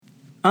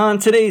On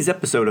today's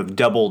episode of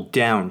Double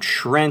Down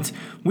Trent,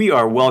 we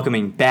are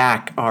welcoming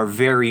back our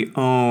very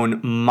own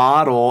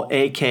model,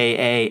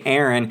 aka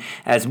Aaron,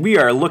 as we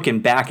are looking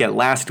back at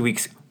last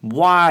week's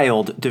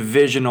wild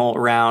divisional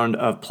round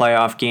of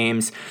playoff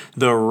games.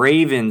 The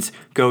Ravens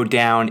go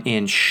down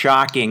in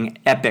shocking,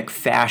 epic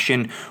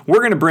fashion. We're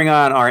going to bring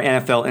on our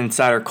NFL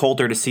insider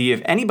Coulter to see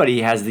if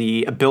anybody has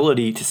the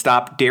ability to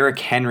stop Derrick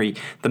Henry.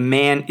 The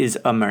man is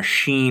a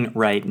machine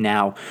right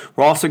now.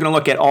 We're also going to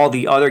look at all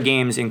the other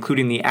games,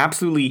 including the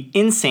absolutely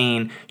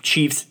insane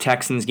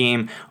Chiefs-Texans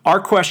game. Our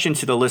question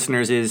to the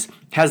listeners is,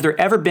 has there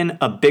ever been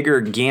a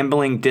bigger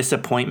gambling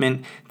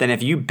disappointment than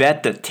if you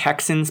bet the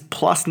Texans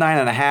plus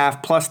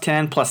 9.5, plus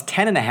 10, plus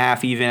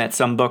 10.5 even at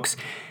some books,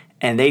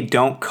 and they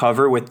don't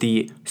cover with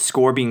the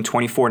score being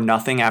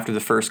 24-0 after the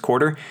first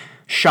quarter?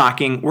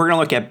 Shocking. We're going to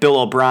look at Bill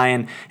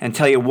O'Brien and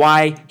tell you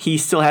why he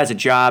still has a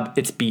job.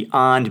 It's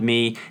beyond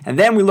me. And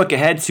then we look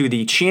ahead to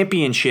the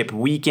championship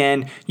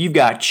weekend. You've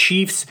got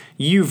Chiefs,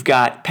 you've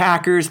got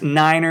Packers,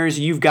 Niners,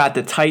 you've got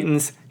the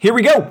Titans. Here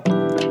we go.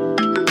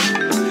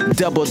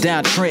 Double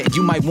Down Trent,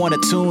 you might want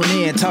to tune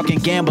in. Talking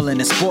gambling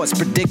and sports,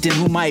 predicting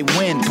who might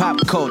win. Pop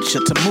culture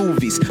to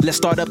movies, let's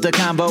start up the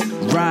combo.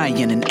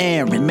 Ryan and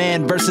Aaron,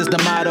 man versus the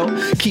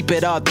motto. Keep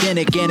it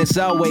authentic and it's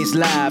always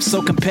live.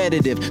 So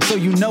competitive, so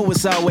you know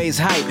it's always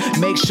hype.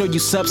 Make sure you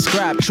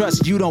subscribe,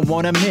 trust you don't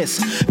want to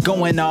miss.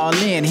 Going all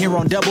in here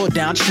on Double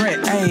Down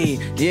Trent. Hey,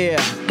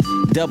 yeah,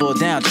 Double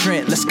Down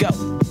Trent, let's go.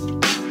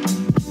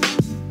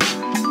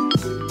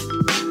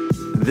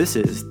 This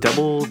is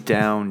Double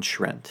Down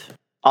Trent.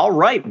 All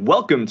right,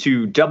 welcome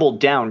to Double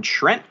Down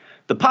Trent,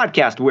 the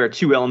podcast where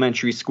two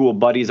elementary school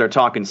buddies are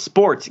talking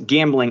sports,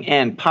 gambling,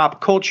 and pop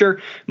culture.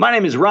 My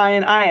name is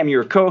Ryan. I am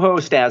your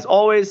co-host as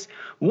always.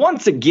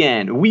 Once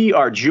again, we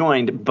are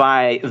joined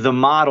by the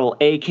model,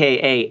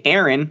 aka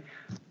Aaron.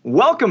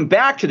 Welcome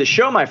back to the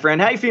show, my friend.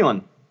 How you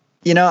feeling?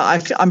 You know,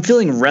 I'm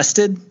feeling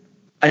rested.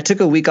 I took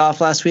a week off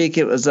last week.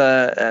 It was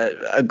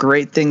a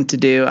great thing to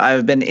do.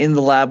 I've been in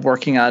the lab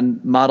working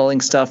on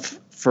modeling stuff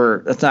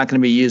that's not going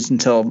to be used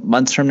until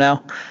months from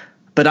now.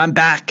 But I'm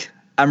back.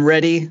 I'm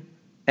ready,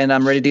 and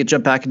I'm ready to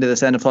jump back into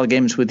this NFL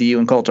games with you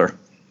and Coulter.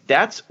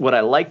 That's what I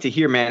like to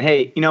hear, man.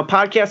 Hey, you know,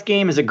 podcast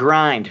game is a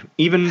grind.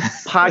 Even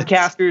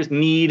podcasters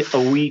need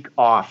a week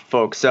off,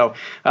 folks. So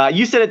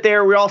you said it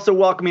there. We're also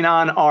welcoming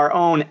on our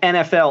own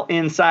NFL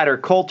insider,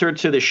 Coulter,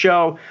 to the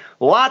show.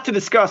 A lot to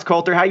discuss,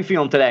 Coulter. How you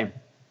feeling today?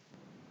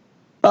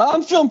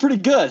 I'm feeling pretty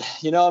good.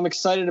 You know, I'm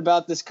excited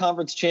about this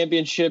conference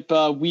championship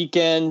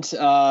weekend.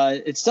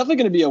 It's definitely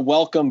going to be a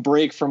welcome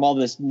break from all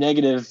this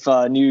negative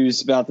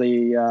news about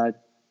the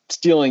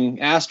stealing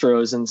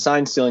Astros and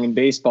sign stealing in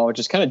baseball, which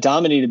has kind of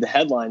dominated the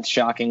headlines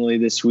shockingly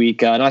this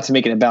week. Not to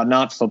make it about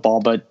not football,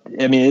 but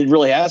I mean, it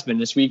really has been.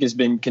 This week has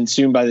been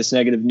consumed by this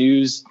negative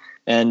news.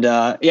 And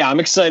yeah, I'm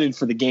excited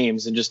for the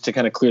games and just to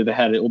kind of clear the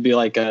head. It will be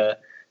like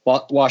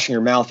washing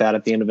your mouth out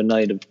at the end of a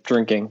night of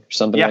drinking or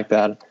something like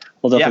that.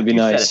 Will definitely be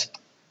nice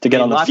to get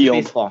on the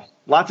field.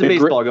 Lots of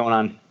baseball going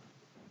on.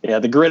 Yeah,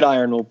 the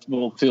gridiron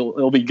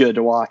it'll be good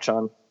to watch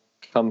on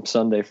come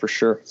Sunday for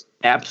sure.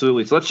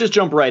 Absolutely. So let's just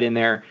jump right in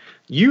there.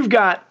 You've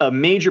got a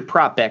major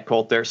prop bet,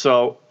 Coulter,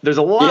 so there's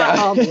a lot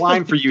on the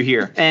line for you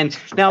here. And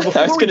now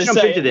before we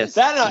jump into this,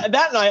 that and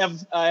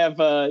I have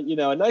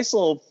a nice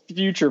little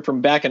future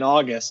from back in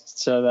August,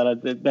 so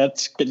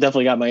that's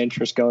definitely got my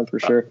interest going for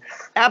sure.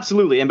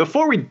 Absolutely. And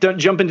before we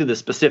jump into the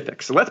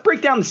specifics, so let's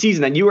break down the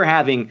season that you were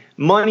having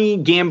money,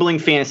 gambling,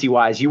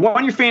 fantasy-wise. You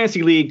won your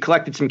fantasy league,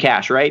 collected some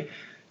cash, right?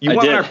 You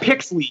won our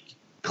picks league,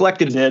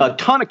 collected a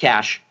ton of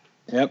cash.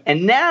 Yep.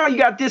 And now you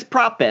got this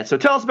prop bet. So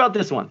tell us about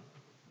this one.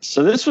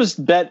 So this was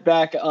bet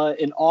back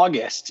in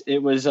August.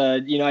 It was, I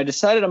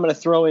decided I'm going to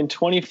throw in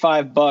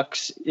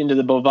 $25 into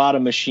the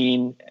Bovada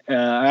machine.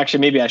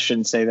 Actually, maybe I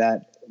shouldn't say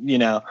that,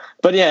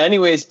 But yeah,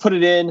 anyways, put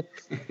it in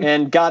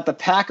and got the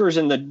Packers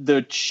and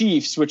the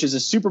Chiefs, which is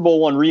a Super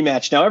Bowl I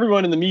rematch. Now,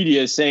 everyone in the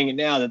media is saying it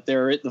now that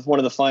they're one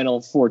of the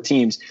final four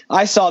teams.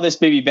 I saw this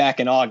baby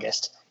back in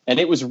August, and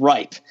it was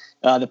ripe.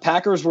 The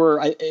Packers were,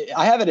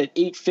 I have it at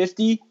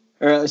 850.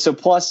 So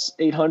plus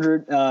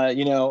 800,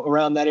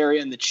 around that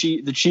area, and the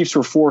Chiefs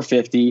were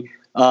 450,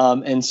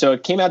 and so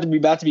it came out to be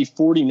about to be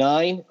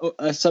 49,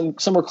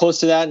 somewhere close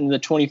to that, and the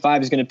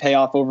 25 is going to pay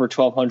off over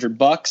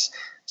 $1,200.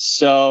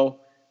 So,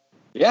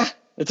 yeah,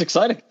 it's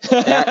exciting.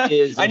 That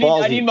is I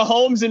need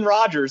Mahomes and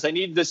Rodgers. I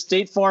need the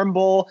State Farm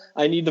Bowl.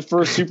 I need the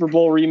first Super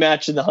Bowl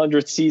rematch in the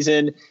 100th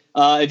season.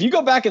 If you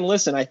go back and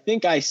listen, I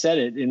think I said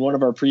it in one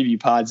of our preview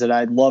pods that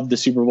I love the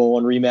Super Bowl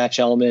I rematch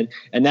element,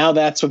 and now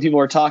that's what people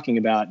are talking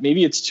about.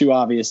 Maybe it's too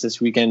obvious this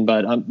weekend,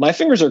 but my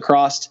fingers are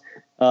crossed,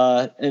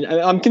 and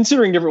I'm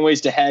considering different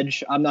ways to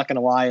hedge. I'm not going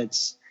to lie,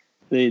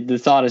 the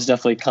thought has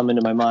definitely come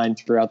into my mind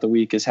throughout the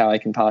week is how I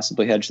can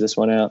possibly hedge this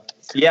one out.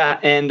 Yeah,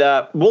 and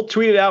we'll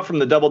tweet it out from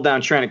the Double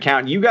Down Trent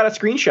account. You got a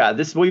screenshot.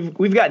 This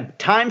we've got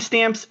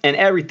timestamps and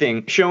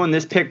everything showing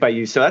this pick by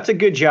you, so that's a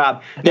good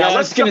job. Now, I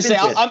was going to say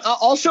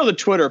I'll show the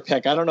Twitter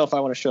pick. I don't know if I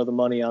want to show the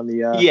money on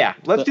the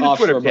let's do the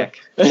Twitter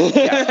pick.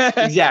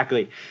 Yeah,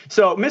 exactly.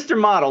 So, Mr.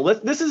 Model,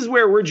 this is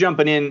where we're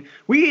jumping in.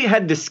 We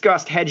had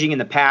discussed hedging in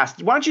the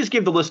past. Why don't you just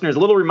give the listeners a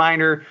little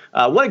reminder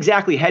what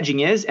exactly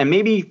hedging is, and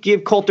maybe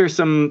give Coulter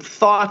some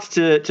thoughts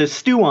to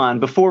stew on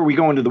before we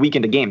go into the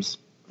weekend of games.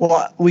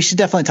 Well, we should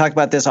definitely talk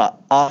about this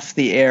off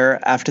the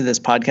air after this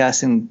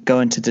podcast and go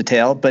into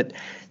detail. But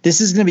this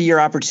is going to be your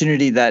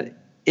opportunity that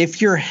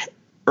if your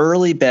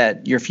early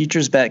bet, your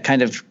futures bet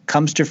kind of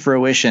comes to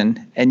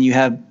fruition and you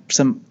have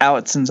some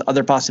outs and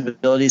other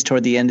possibilities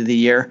toward the end of the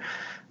year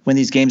when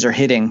these games are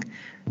hitting,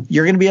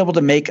 you're going to be able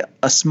to make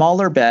a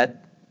smaller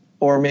bet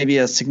or maybe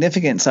a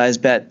significant size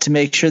bet to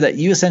make sure that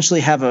you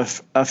essentially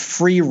have a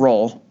free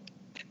roll.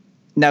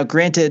 Now,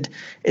 granted,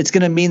 it's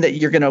going to mean that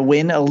you're going to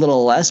win a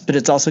little less, but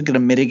it's also going to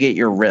mitigate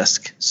your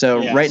risk.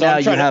 So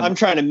I'm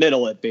trying to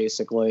middle it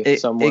basically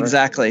somewhere.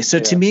 Exactly. So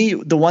to me,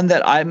 the one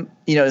that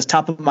is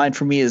top of mind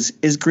for me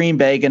is Green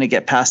Bay going to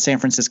get past San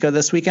Francisco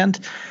this weekend?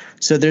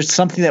 So there's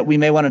something that we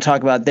may want to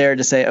talk about there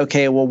to say,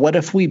 okay, well, what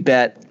if we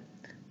bet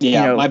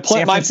my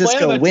plan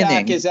of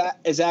winning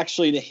is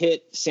actually to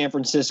hit San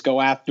Francisco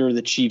after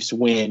the Chiefs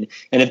win,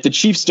 and if the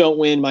Chiefs don't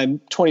win, my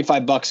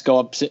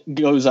 $25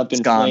 goes up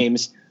in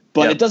flames.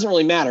 But it doesn't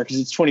really matter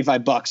because it's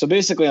 $25. So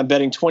basically, I'm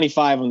betting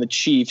 25 on the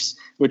Chiefs,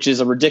 which is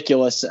a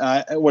ridiculous.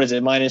 What is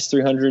it? Minus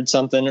 300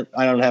 something.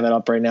 I don't have it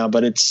up right now,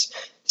 but it's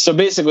so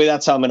basically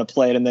that's how I'm going to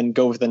play it, and then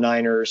go with the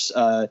Niners,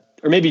 or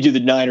maybe do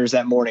the Niners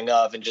that morning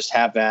of, and just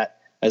have that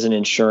as an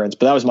insurance.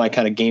 But that was my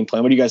kind of game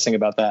plan. What do you guys think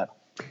about that?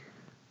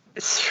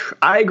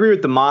 I agree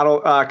with the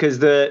model because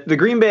the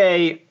Green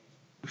Bay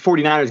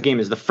 49ers game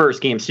is the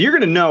first game, so you're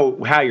going to know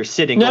how you're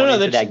sitting going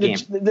into that game.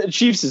 The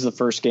Chiefs is the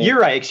first game. You're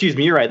right. Excuse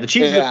me. You're right. The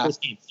Chiefs is the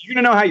first game. So you're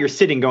going to know how you're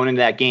sitting going into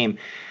that game.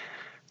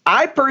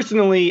 I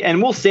personally,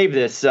 and we'll save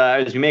this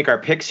as we make our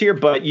picks here,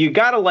 but you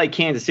got to like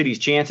Kansas City's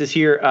chances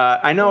here.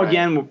 I know,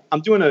 again,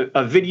 I'm doing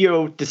a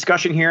video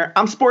discussion here.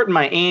 I'm sporting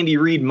my Andy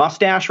Reid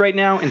mustache right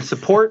now in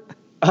support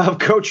of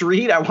Coach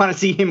Reid. I want to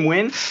see him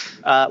win.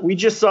 We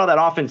just saw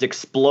that offense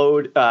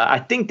explode. I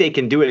think they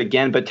can do it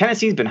again, but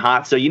Tennessee's been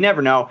hot, so you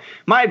never know.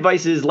 My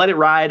advice is let it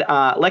ride.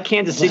 Let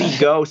Kansas City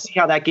go, see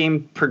how that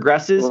game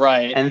progresses,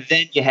 and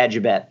then you hedge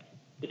your bet.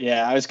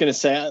 Yeah, I was going to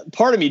say,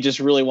 part of me just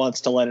really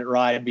wants to let it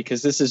ride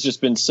because this has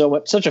just been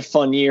such a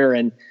fun year,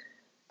 and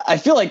I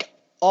feel like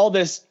all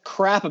this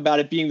crap about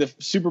it being the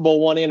Super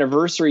Bowl I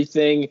anniversary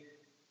thing,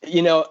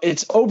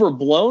 it's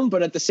overblown,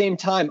 but at the same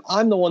time,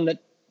 I'm the one that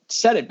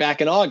said it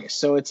back in August.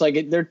 So it's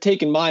like they're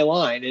taking my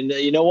line. And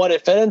you know what?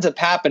 If it ends up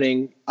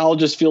happening, I'll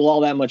just feel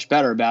all that much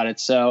better about it.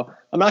 So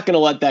I'm not going to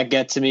let that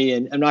get to me.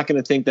 And I'm not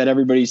going to think that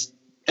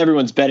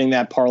everyone's betting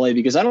that parlay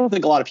because I don't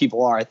think a lot of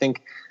people are. I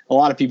think a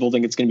lot of people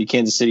think it's going to be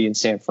Kansas City and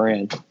San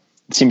Fran.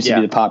 It seems to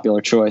be the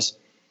popular choice.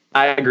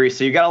 I agree.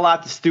 So you got a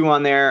lot to stew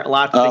on there, a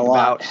lot to think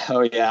about.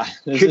 Oh, yeah.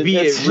 Could be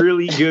a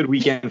really good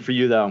weekend for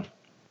you, though.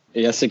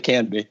 Yes, it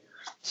can be.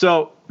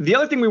 So the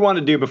other thing we want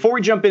to do before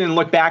we jump in and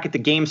look back at the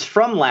games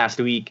from last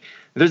week,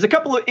 there's a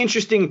couple of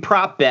interesting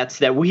prop bets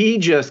that we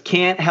just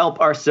can't help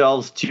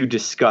ourselves to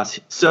discuss.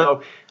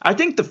 So I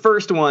think the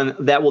first one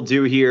that we'll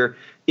do here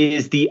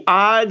is the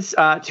odds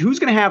to who's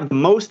going to have the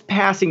most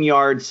passing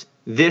yards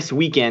this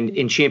weekend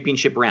in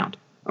championship round.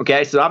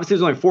 Okay, so obviously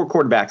there's only 4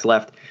 quarterbacks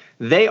left.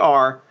 They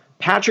are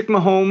Patrick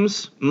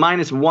Mahomes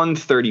minus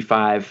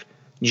 135,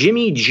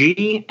 Jimmy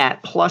G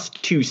at plus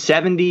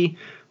 270,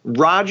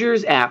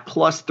 Rodgers at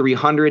plus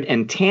 300,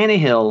 and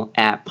Tannehill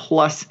at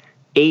plus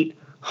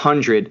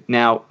 800.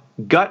 Now,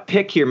 gut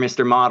pick here,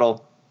 Mr.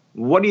 Model.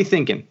 What are you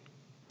thinking?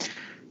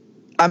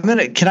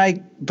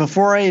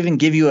 Before I even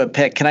give you a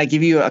pick, can I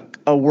give you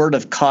a word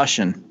of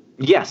caution?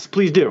 Yes,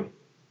 please do.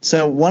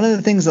 So one of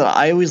the things that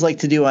I always like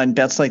to do on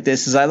bets like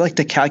this is I like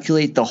to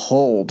calculate the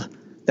hold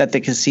that the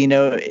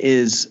casino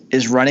is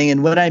running.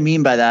 And what I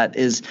mean by that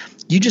is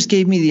you just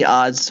gave me the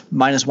odds,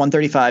 minus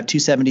 135,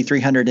 270,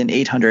 300, and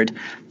 800.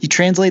 You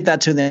translate that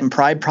to the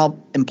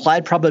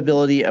implied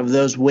probability of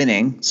those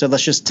winning. So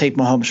let's just take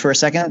Mahomes for a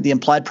second. The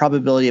implied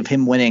probability of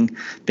him winning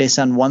based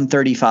on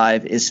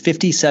 135 is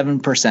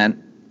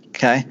 57%.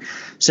 Okay.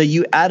 So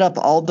you add up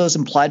all those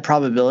implied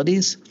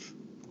probabilities.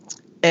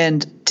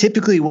 And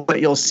typically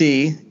what you'll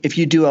see if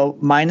you do a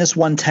minus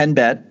 110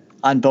 bet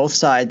on both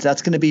sides,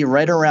 that's going to be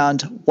right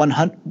around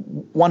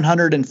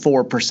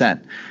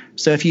 104%.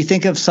 So if you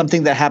think of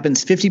something that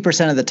happens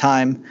 50% of the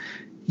time,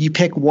 you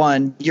pick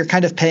one, you're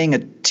kind of paying a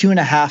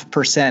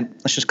 2.5%,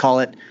 let's just call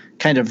it,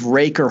 kind of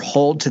rake or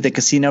hold to the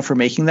casino for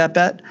making that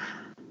bet.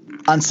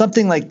 On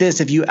something like this,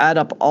 if you add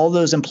up all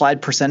those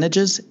implied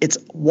percentages, it's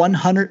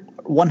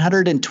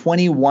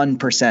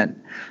 121%.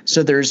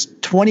 So there's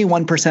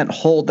 21%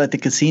 hold that the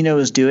casino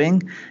is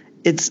doing.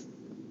 It's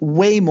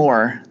way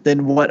more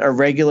than what a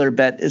regular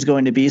bet is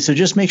going to be. So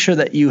just make sure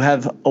that you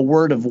have a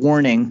word of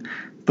warning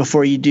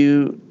before you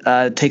do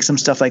take some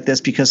stuff like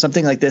this, because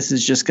something like this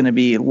is just going to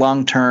be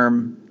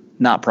long-term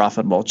not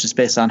profitable, just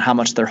based on how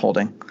much they're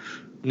holding.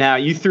 Now,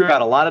 you threw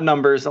out a lot of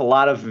numbers, a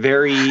lot of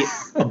very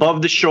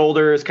above the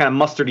shoulders, kind of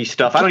mustardy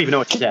stuff. I don't even know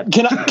what you said.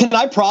 Can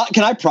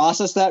I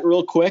process that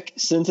real quick?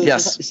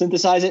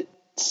 Synthesize it.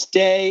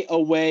 Stay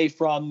away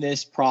from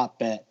this prop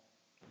bet.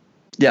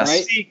 Yes.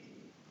 Right? See,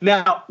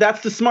 now,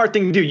 that's the smart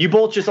thing to do. You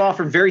both just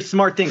offered very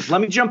smart things.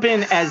 Let me jump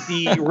in as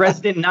the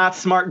resident not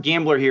smart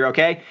gambler here,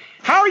 okay?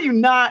 How are you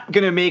not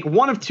going to make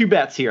one of two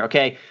bets here,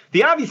 okay?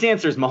 The obvious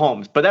answer is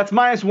Mahomes, but that's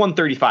minus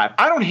 135.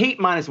 I don't hate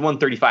minus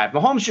 135.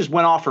 Mahomes just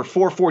went off for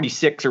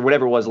 446 or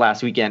whatever it was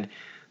last weekend.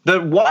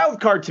 The wild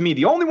card to me,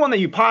 the only one that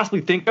you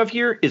possibly think of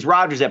here is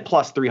Rodgers at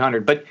plus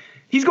 300, but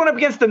he's going up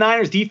against the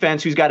Niners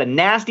defense who's got a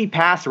nasty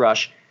pass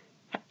rush.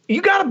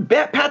 You got to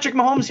bet Patrick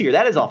Mahomes here.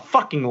 That is a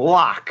fucking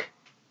lock.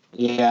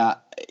 Yeah,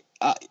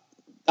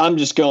 I'm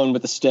just going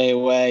with the stay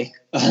away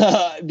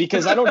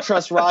because I don't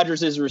trust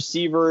Rodgers'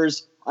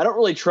 receivers. I don't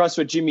really trust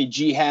what Jimmy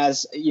G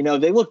has. You know,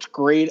 they looked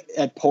great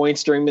at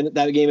points during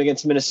that game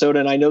against Minnesota,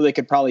 and I know they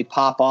could probably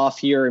pop off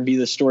here and be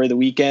the story of the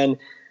weekend.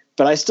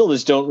 But I still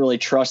just don't really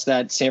trust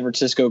that San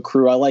Francisco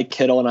crew. I like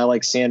Kittle and I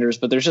like Sanders,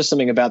 but there's just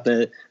something about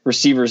the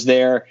receivers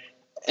there.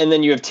 And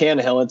then you have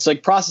Tannehill. It's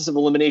like process of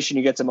elimination.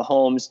 You get to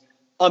Mahomes.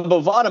 On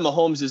Bovada,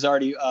 Mahomes is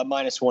already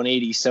minus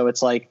 180, so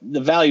it's like the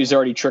value is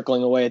already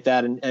trickling away at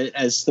that. And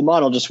as the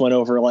model just went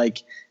over,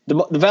 like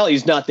the value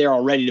is not there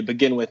already to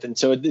begin with, and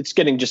so it's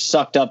getting just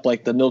sucked up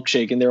like the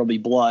milkshake, and there will be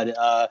blood.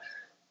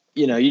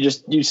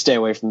 You stay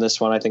away from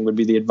this one, I think would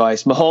be the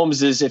advice.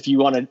 Mahomes is, if you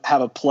want to have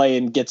a play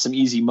and get some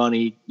easy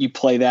money, you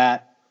play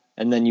that,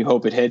 and then you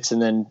hope it hits,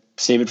 and then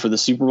save it for the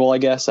Super Bowl, I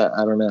guess.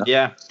 I don't know.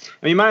 Yeah.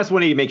 I mean, minus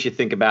 180 makes you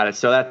think about it,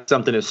 so that's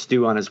something to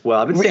stew on as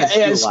well. I've been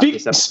saying stew a lot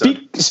this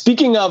episode.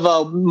 Speaking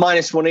of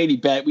minus 180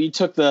 bet, we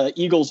took the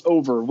Eagles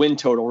over win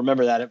total.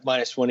 Remember that at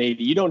minus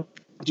 180. You don't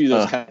do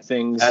those kind of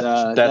things.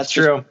 That's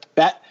true.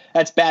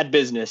 That's bad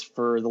business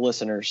for the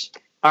listeners.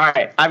 All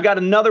right. I've got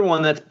another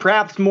one that's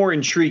perhaps more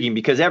intriguing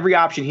because every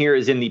option here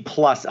is in the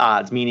plus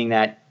odds, meaning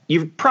that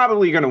you're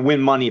probably going to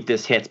win money if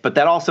this hits, but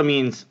that also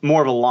means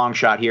more of a long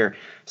shot here.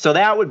 So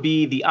that would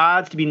be the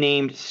odds to be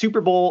named Super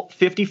Bowl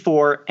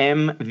 54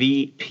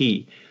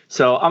 MVP.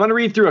 So I'm going to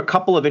read through a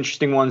couple of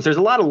interesting ones. There's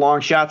a lot of long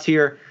shots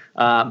here,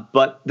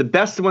 but the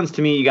best ones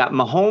to me, you got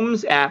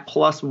Mahomes at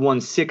plus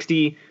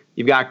 160.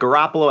 You've got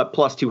Garoppolo at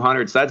plus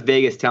 200. So that's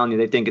Vegas telling you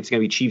they think it's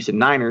going to be Chiefs and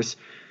Niners.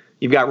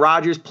 You've got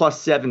Rodgers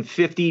plus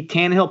 750,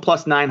 Tannehill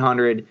plus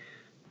 900,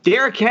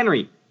 Derrick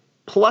Henry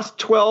plus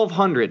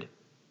 1,200.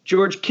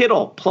 George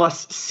Kittle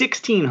plus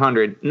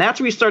 1,600. And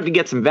that's where you start to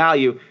get some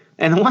value.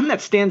 And the one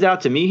that stands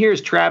out to me here is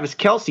Travis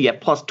Kelce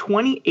at plus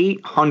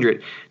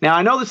 2,800. Now,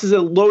 I know this is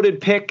a loaded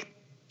pick.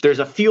 There's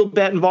a field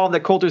bet involved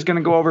that Coulter's going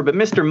to go over. But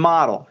Mr.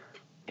 Model,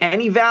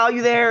 any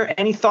value there?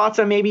 Any thoughts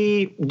on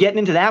maybe getting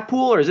into that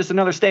pool? Or is this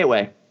another stay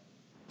away?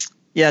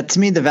 Yeah, to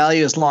me, the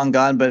value is long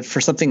gone. But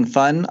for something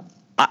fun,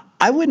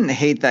 I wouldn't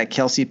hate that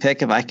Kelce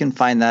pick if I can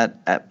find that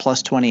at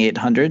plus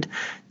 2,800.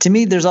 To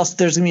me, there's going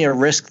to be a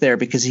risk there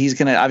because he's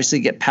going to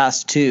obviously get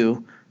past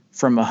 2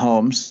 from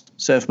Mahomes.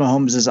 So if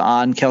Mahomes is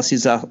on,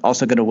 Kelce's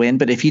also going to win.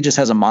 But if he just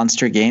has a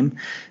monster game,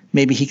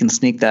 maybe he can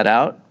sneak that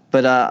out.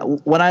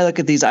 But when I look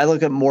at these, I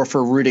look at more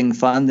for rooting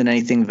fun than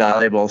anything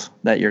valuable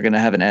that you're going to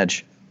have an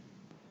edge.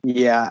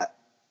 Yeah.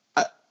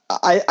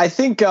 I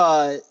think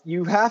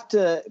you have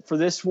to, for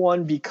this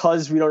one,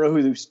 because we don't know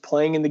who's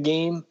playing in the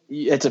game,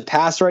 it's a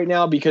pass right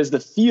now because the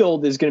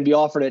field is going to be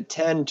offered at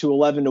 10 to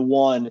 11 to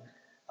 1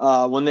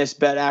 when this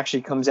bet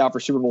actually comes out for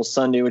Super Bowl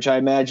Sunday, which I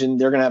imagine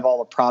they're going to have all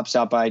the props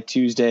out by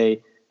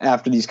Tuesday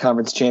after these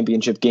conference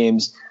championship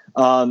games.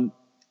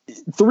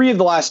 3 of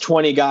the last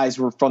 20 guys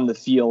were from the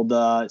field.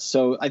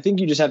 So I think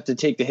you just have to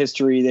take the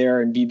history there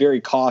and be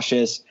very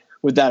cautious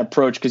with that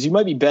approach because you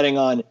might be betting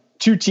on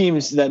 2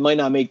 teams that might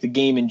not make the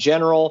game in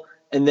general,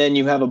 and then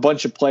you have a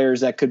bunch of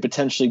players that could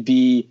potentially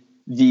be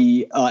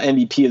the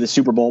MVP of the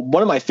Super Bowl.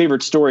 One of my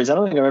favorite stories, I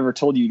don't think I've ever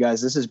told you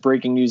guys, this is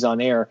breaking news on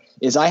air,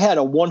 is I had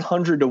a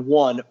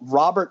 100-1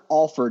 Robert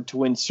Alford to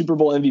win Super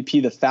Bowl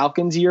MVP the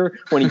Falcons year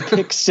when he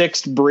picked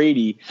sixth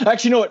Brady.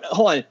 Actually, you know what?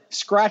 Hold on.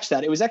 Scratch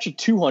that. It was actually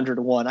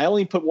 200-1. I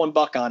only put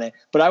 $1 on it,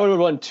 but I would have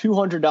won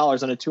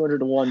 $200 on a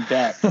 200-1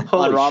 bet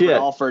on Robert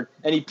Alford,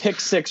 and he picked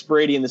sixth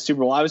Brady in the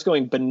Super Bowl. I was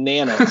going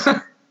bananas.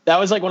 That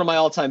was like one of my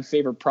all-time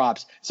favorite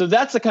props. So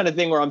that's the kind of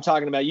thing where I'm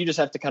talking about. You just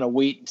have to kind of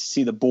wait to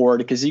see the board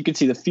because you can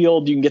see the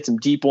field. You can get some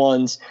deep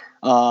ones.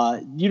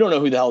 You don't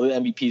know who the hell the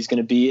MVP is going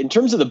to be. In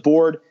terms of the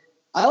board,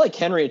 I like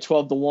Henry at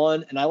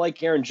 12-1, and I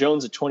like Aaron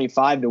Jones at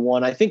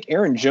 25-1. I think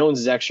Aaron Jones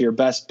is actually your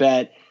best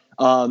bet,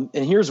 and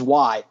here's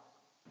why.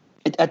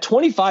 At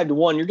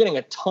 25-1, you're getting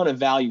a ton of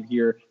value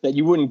here that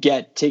you wouldn't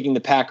get taking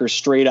the Packers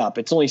straight up.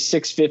 It's only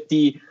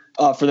 $650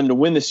 for them to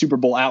win the Super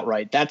Bowl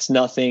outright. That's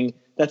nothing.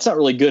 That's not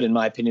really good in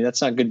my opinion.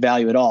 That's not good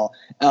value at all.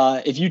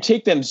 If you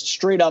take them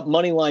straight up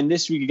money line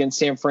this week against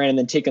San Fran and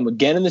then take them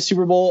again in the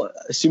Super Bowl,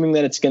 assuming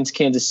that it's against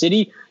Kansas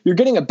City, you're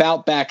getting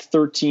about back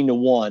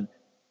 13-1.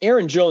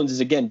 Aaron Jones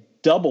is, again,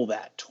 double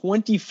that,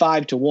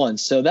 25-1.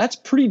 So that's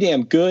pretty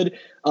damn good.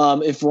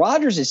 If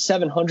Rodgers is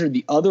 700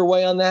 the other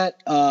way on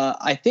that,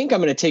 I think I'm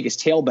going to take his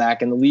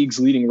tailback and the league's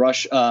leading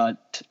rush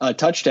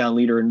touchdown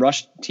leader in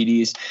rush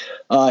TDs.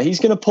 He's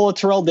going to pull a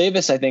Terrell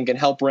Davis, I think, and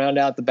help round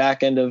out the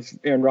back end of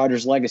Aaron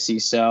Rodgers' legacy.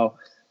 So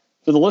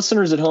for the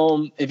listeners at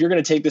home, if you're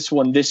going to take this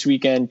one this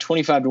weekend,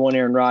 25-1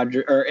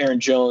 Aaron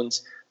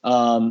Jones.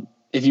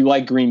 If you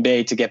like Green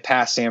Bay to get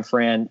past San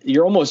Fran,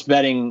 you're almost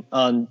betting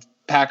on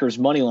Packers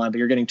money line, but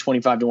you're getting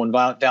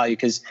 25-1 value,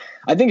 because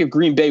I think if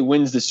Green Bay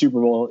wins the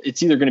Super Bowl,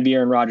 it's either going to be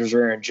Aaron Rodgers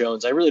or Aaron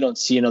Jones. I really don't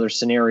see another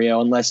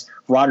scenario unless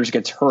Rodgers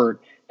gets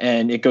hurt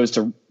and it goes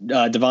to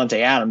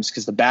Devontae Adams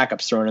because the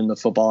backup's thrown in the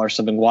football or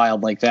something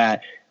wild like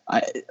that.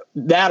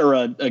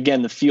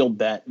 Again, the field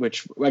bet,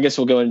 which I guess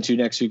we'll go into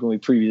next week when we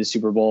preview the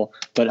Super Bowl.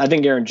 But I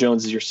think Aaron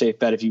Jones is your safe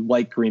bet if you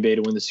like Green Bay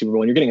to win the Super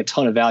Bowl. And you're getting a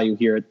ton of value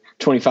here at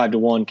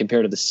 25-1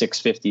 compared to the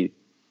 650.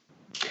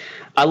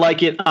 I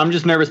like it. I'm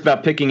just nervous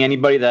about picking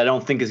anybody that I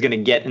don't think is going to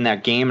get in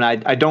that game.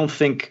 And I don't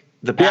think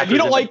the Packers if you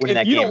don't like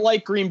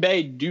Green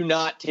Bay, do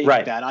not take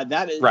that.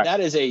 That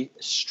is a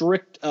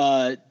strict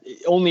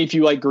only if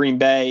you like Green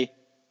Bay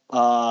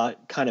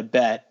kind of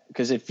bet.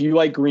 Because if you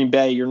like Green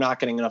Bay, you're not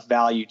getting enough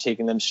value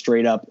taking them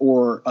straight up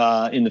or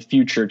in the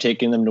future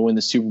taking them to win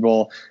the Super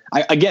Bowl.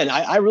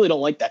 I really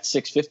don't like that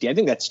 650. I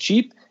think that's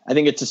cheap. I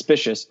think it's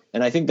suspicious.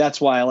 And I think that's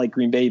why I like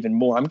Green Bay even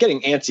more. I'm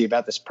getting antsy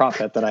about this prop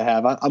bet that I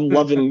have. I'm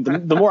loving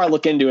the more I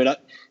look into it.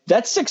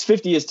 That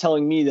 650 is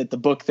telling me that the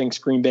book thinks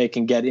Green Bay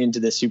can get into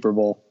the Super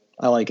Bowl.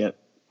 I like it.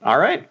 All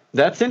right.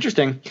 That's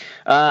interesting.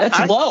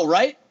 That's low,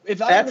 right?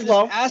 If I were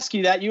to ask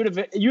you that, you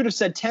would have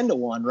said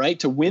 10-1, right,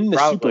 to win the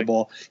Super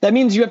Bowl. That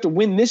means you have to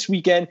win this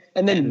weekend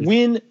and then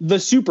win the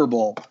Super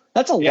Bowl.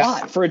 That's a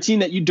lot for a team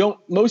that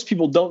most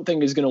people don't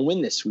think is going to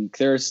win this week.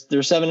 They're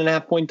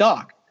 7.5 point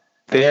dog.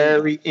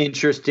 Very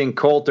interesting,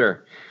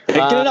 Coulter.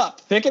 Picking it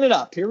up.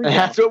 Here we go.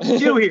 That's what we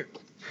do here.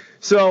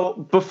 So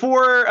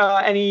before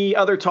any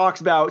other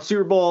talks about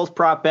Super Bowls,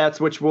 prop bets,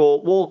 which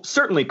we'll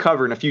certainly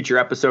cover in a future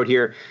episode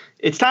here,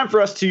 it's time for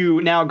us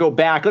to now go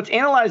back. Let's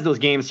analyze those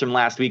games from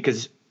last week,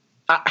 because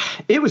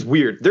it was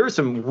weird. There were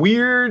some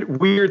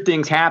weird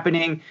things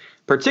happening,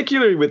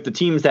 particularly with the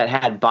teams that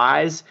had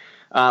buys.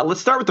 Let's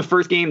start with the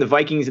first game, the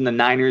Vikings and the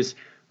Niners.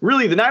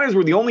 Really, the Niners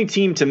were the only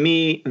team to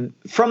me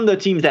from the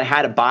teams that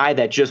had a bye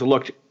that just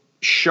looked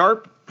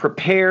sharp,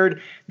 prepared,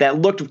 that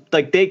looked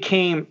like they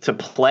came to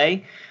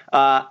play.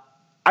 I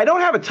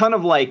don't have a ton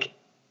of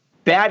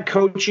bad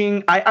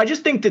coaching. I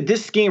just think that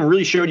this game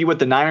really showed you what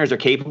the Niners are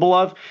capable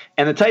of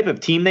and the type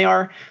of team they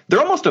are. They're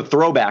almost a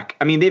throwback.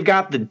 I mean, they've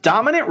got the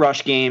dominant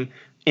rush game,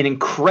 an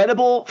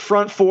incredible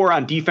front four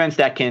on defense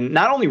that can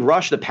not only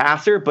rush the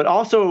passer, but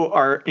also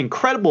are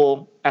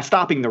incredible at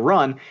stopping the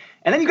run.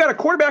 And then you got a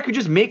quarterback who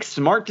just makes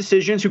smart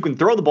decisions, who can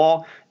throw the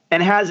ball,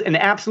 and has an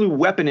absolute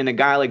weapon in a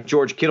guy like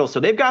George Kittle. So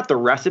they've got the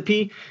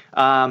recipe.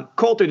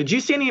 Coulter, did you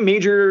see any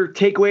major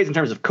takeaways in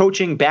terms of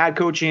coaching, bad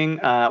coaching?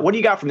 What do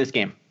you got from this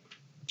game?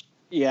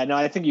 Yeah, no,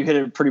 I think you hit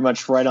it pretty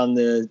much right on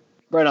the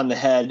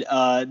head.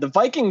 The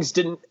Vikings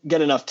didn't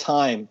get enough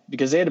time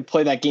because they had to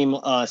play that game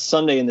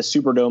Sunday in the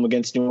Superdome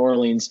against New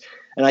Orleans.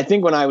 And I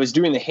think when I was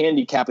doing the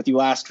handicap with you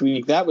last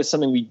week, that was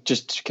something we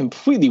just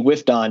completely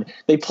whiffed on.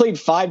 They played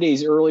 5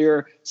 days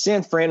earlier.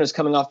 San Fran was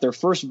coming off their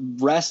first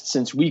rest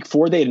since week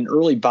 4. They had an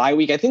early bye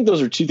week. I think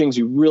those are two things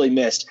we really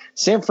missed.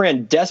 San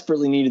Fran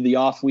desperately needed the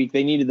off week.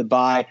 They needed the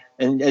bye.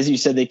 And as you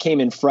said, they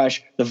came in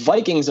fresh. The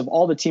Vikings, of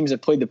all the teams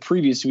that played the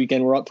previous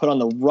weekend, were put on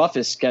the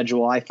roughest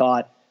schedule, I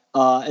thought.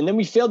 And then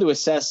we failed to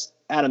assess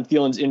Adam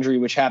Thielen's injury,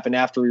 which happened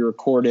after we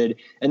recorded,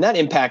 and that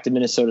impacted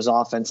Minnesota's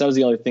offense. That was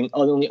the other thing,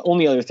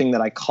 only other thing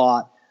that I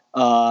caught.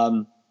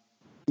 And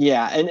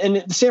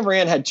San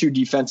Fran had 2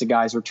 defensive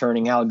guys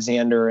returning,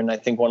 Alexander and I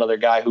think one other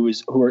guy who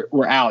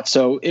were out.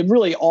 So it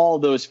really, all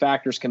those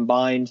factors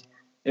combined,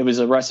 it was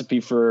a recipe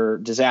for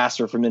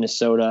disaster for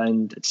Minnesota.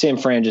 And San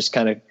Fran just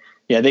kind of,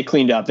 they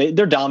cleaned up.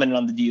 They're dominant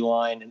on the D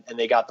line, and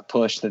they got the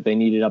push that they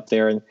needed up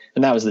there, and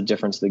that was the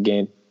difference of the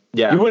game.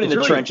 Yeah, you win in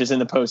the trenches in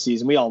the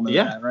postseason. We all know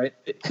that, right?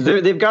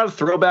 They've got a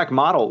throwback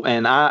model,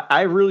 and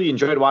I really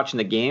enjoyed watching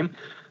the game.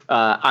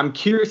 I'm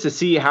curious to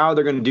see how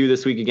they're going to do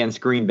this week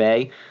against Green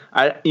Bay.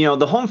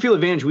 The home field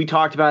advantage, we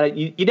talked about it.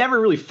 You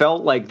never really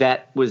felt like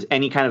that was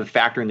any kind of a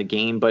factor in the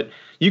game, but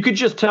you could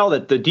just tell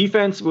that the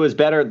defense was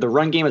better, the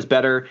run game was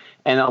better,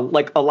 and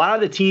a lot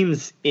of the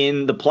teams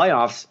in the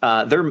playoffs,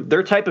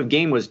 their type of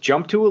game was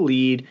jump to a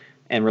lead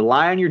and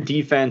rely on your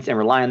defense and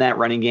rely on that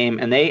running game,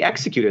 and they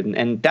executed.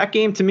 And that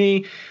game, to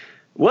me,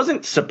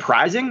 wasn't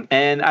surprising,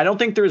 and I don't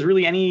think there was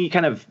really any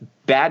kind of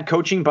bad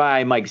coaching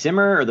by Mike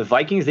Zimmer or the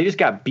Vikings. They just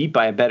got beat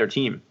by a better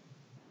team.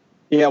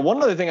 Yeah,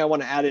 one other thing I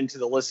want to add into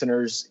the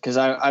listeners, because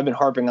I've been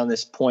harping on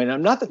this point.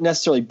 I'm not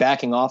necessarily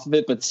backing off of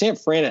it, but San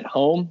Fran at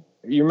home,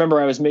 you remember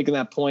I was making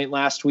that point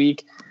last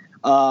week.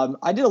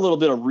 I did a little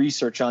bit of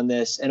research on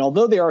this, and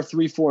although they are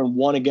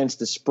 3-4-1 against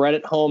the spread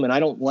at home, and I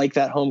don't like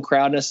that home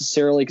crowd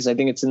necessarily because I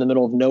think it's in the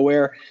middle of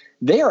nowhere,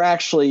 they are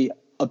actually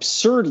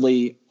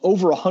absurdly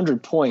over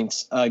 100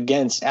 points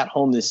against at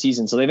home this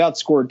season. So they've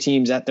outscored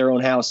teams at their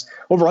own house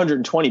over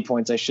 120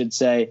 points, I should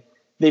say.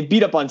 They've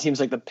beat up on teams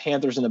like the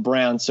Panthers and the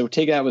Browns, so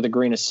take that with a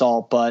grain of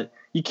salt. But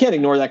you can't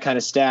ignore that kind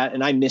of stat,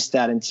 and I missed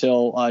that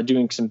until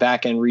doing some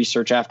back-end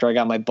research after I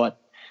got my butt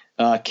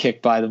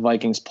kicked by the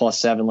Vikings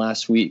 +7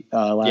 last week.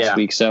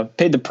 So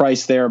paid the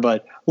price there,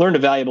 but learned a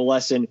valuable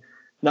lesson.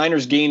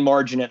 Niners gain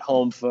margin at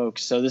home,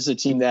 folks. So this is a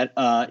team that,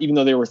 even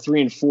though they were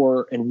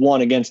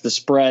 3-4-1 against the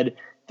spread,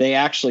 they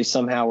actually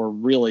somehow were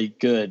really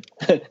good.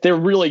 They're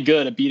really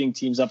good at beating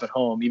teams up at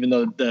home, even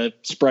though the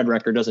spread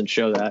record doesn't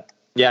show that.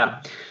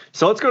 Yeah.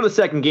 So let's go to the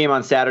second game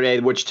on Saturday,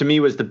 which to me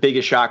was the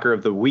biggest shocker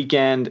of the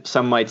weekend.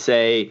 Some might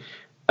say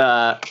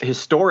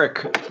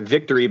historic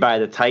victory by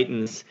the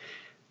Titans.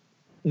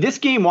 This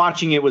game,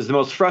 watching it, was the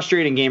most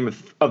frustrating game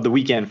of the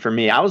weekend for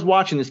me. I was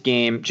watching this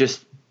game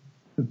just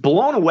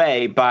blown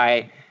away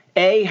by,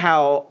 A,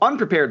 how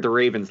unprepared the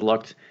Ravens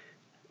looked,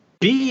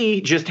 B,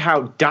 just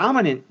how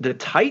dominant the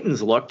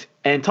Titans looked,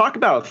 and talk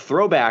about a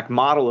throwback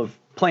model of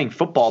playing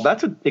football.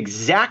 That's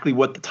exactly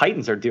what the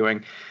Titans are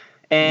doing.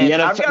 And the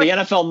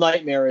NFL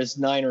nightmare is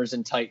Niners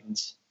and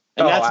Titans.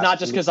 And that's absolutely. Not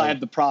just because I have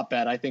the prop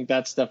bet. I think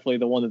that's definitely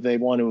the one that they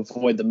want to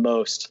avoid the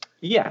most.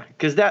 Yeah,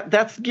 because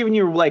that's giving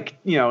you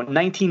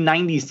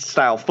 1990s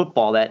style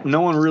football that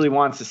no one really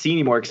wants to see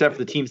anymore, except for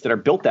the teams that are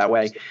built that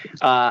way.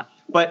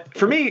 But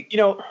for me,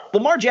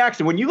 Lamar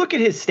Jackson, when you look at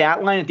his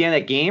stat line at the end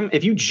of that game,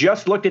 if you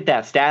just looked at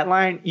that stat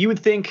line, you would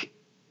think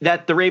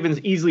that the Ravens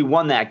easily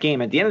won that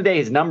game. At the end of the day,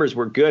 his numbers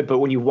were good, but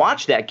when you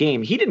watch that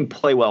game, he didn't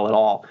play well at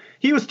all.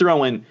 He was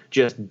throwing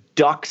just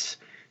ducks.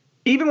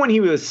 Even when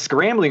he was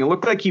scrambling, it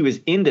looked like he was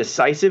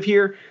indecisive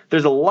here.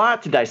 There's a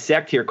lot to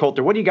dissect here,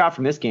 Coulter. What do you got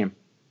from this game?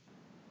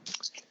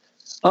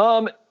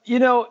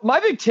 My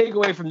big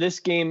takeaway from this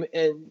game,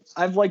 and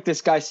I've liked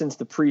this guy since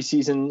the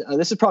preseason.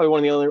 This is probably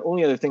one of the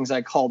only other things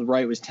I called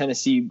right was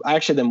Tennessee. I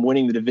actually had them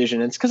winning the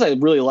division. And it's because I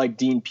really like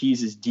Dean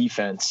Pease's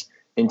defense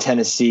in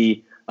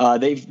Tennessee.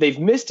 They've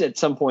missed at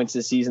some points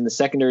this season. The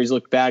secondaries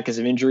look bad because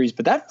of injuries,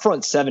 but that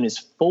front seven is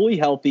fully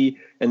healthy,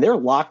 and they're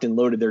locked and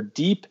loaded. They're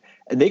deep,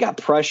 and they got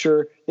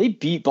pressure. They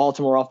beat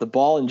Baltimore off the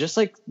ball, and just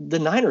like the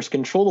Niners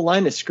control the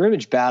line of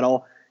scrimmage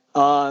battle.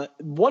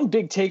 One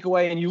big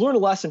takeaway, and you learn a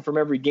lesson from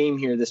every game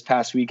here this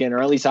past weekend, or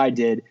at least I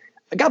did.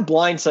 I got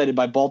blindsided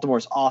by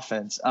Baltimore's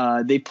offense.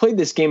 They played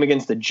this game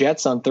against the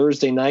Jets on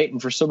Thursday night,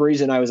 and for some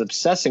reason I was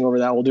obsessing over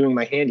that while doing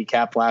my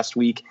handicap last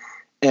week.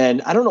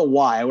 And I don't know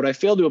why. What I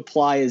failed to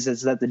apply is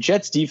that the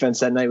Jets defense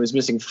that night was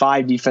missing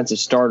 5 defensive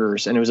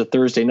starters, and it was a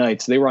Thursday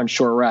night, so they were on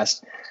short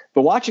rest.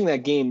 But watching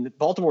that game,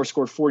 Baltimore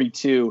scored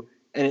 42,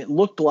 and it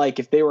looked like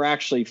if they were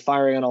actually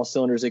firing on all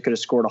cylinders, they could have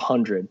scored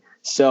 100.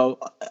 So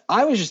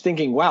I was just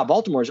thinking, wow,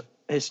 Baltimore's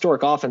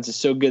historic offense is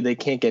so good they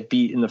can't get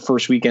beat in the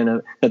first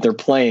weekend that they're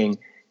playing.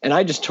 And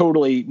I just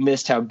totally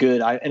missed how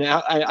good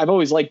I've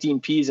always liked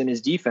Dean Pease and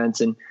his defense,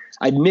 and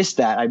I missed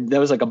that. That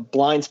was like a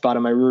blind spot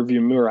in my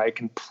rearview mirror. I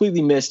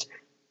completely missed.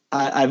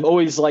 I've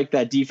always liked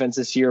that defense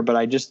this year, but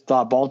I just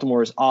thought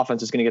Baltimore's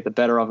offense was going to get the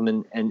better of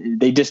them, and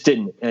they just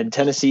didn't. And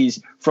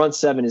Tennessee's front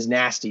seven is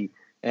nasty,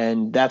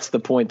 and that's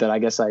the point that I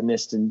guess I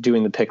missed in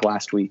doing the pick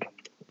last week.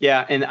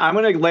 Yeah, and I'm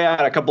going to lay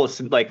out a couple of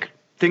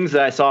things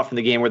that I saw from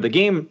the game where the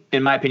game,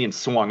 in my opinion,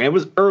 swung. And it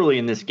was early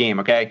in this game,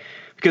 okay?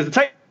 Because the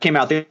Titans came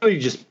out, they really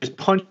just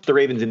punched the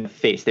Ravens in the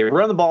face. They would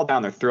run the ball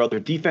down their throat. Their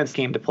defense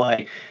came to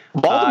play.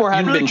 Baltimore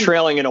hadn't been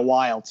trailing in a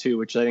while, too,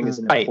 which I think is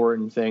an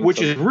important thing. Which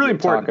is really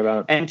important. Talk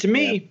about. And to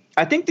me,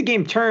 I think the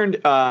game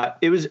turned.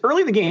 It was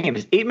early in the game. It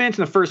was 8 minutes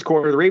in the first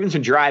quarter. The Ravens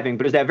were driving,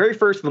 but it was that very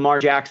first Lamar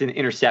Jackson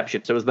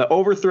interception. So it was the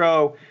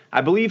overthrow,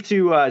 I believe,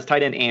 to his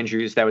tight end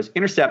Andrews that was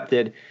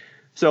intercepted.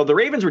 So the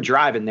Ravens were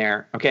driving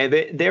there.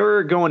 Okay, they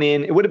were going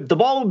in. The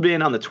ball would have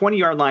been on the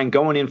 20-yard line,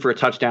 going in for a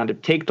touchdown to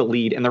take the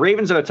lead. And the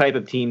Ravens are the type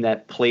of team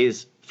that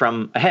plays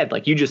from ahead,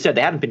 like you just said.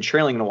 They hadn't been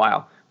trailing in a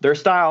while. Their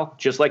style,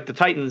 just like the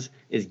Titans,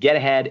 is get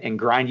ahead and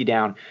grind you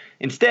down.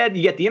 Instead,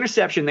 you get the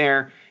interception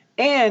there,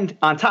 and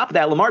on top of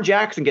that, Lamar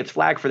Jackson gets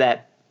flagged for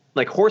that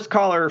horse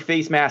collar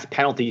face mask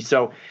penalty.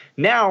 So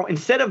now,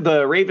 instead of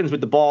the Ravens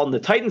with the ball and the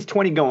Titans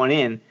 20 going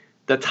in,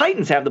 the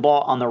Titans have the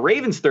ball on the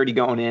Ravens 30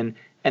 going in,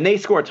 and they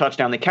score a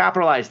touchdown. They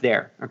capitalize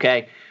there,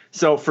 okay?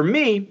 So for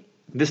me,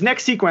 this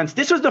next sequence,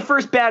 this was the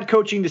first bad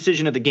coaching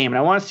decision of the game, and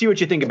I want to see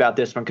what you think about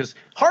this one, because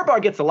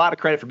Harbaugh gets a lot of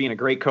credit for being a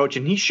great coach,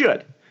 and he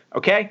should,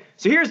 okay?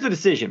 So here's the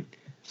decision.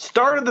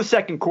 Start of the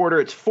second quarter,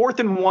 it's 4th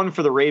and 1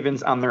 for the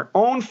Ravens on their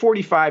own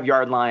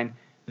 45-yard line.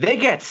 They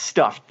get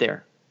stuffed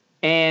there.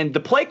 And the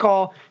play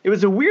call, it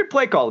was a weird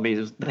play call to me.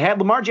 They had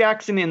Lamar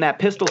Jackson in that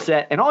pistol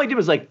set, and all he did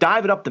was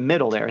dive it up the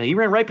middle there. He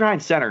ran right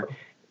behind center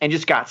and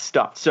just got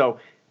stuffed. So,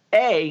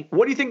 A,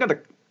 what do you think of the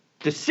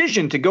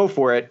decision to go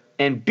for it?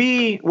 And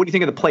B, what do you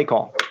think of the play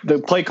call? The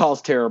play call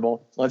is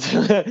terrible. Let's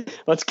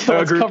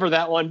cover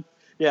that one.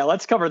 Yeah,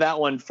 let's cover that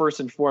one first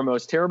and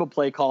foremost. Terrible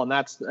play call, and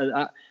that's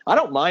I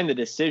don't mind the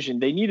decision.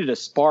 They needed a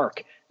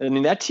spark. I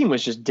mean, that team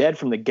was just dead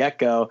from the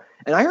get-go.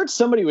 And I heard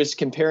somebody was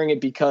comparing it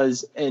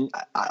because, and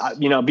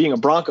being a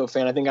Bronco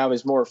fan, I think I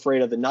was more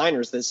afraid of the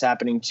Niners that's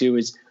happening to,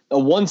 is a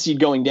 1 seed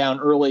going down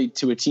early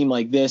to a team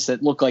like this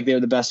that looked like they were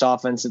the best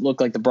offense. It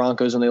looked like the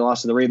Broncos when they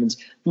lost to the Ravens.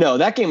 No,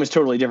 that game was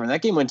totally different.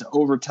 That game went to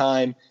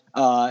overtime,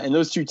 and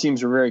those two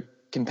teams were very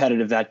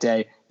competitive that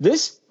day.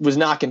 This was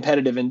not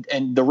competitive,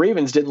 and the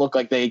Ravens didn't look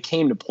like they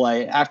came to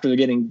play after they're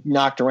getting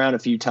knocked around a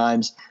few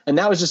times. And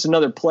that was just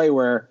another play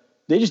where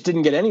they just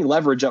didn't get any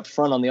leverage up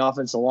front on the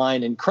offensive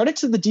line. And credit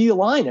to the D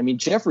line. I mean,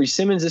 Jeffrey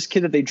Simmons, this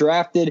kid that they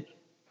drafted,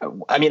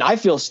 I mean, I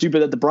feel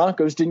stupid that the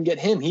Broncos didn't get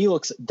him. He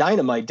looks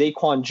dynamite.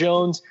 Daquan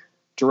Jones,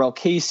 Jarrell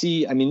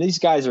Casey. I mean, these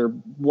guys are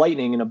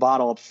lightning in a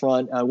bottle up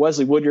front.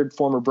 Wesley Woodyard,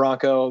 former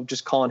Bronco,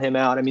 just calling him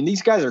out. I mean,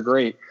 these guys are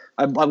great.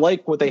 I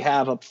like what they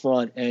have up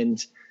front,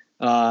 and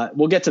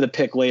we'll get to the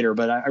pick later,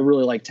 but I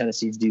really like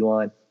Tennessee's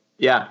D-line.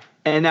 Yeah.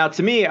 And now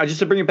to me, just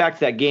to bring it back to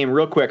that game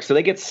real quick, so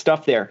they get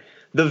stuffed there.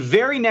 The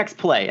very next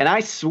play, and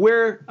I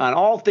swear on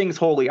all things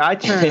holy, I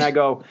turn and I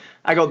go,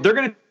 they're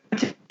going to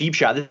take a deep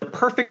shot. This is the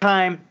perfect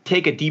time to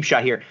take a deep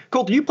shot here.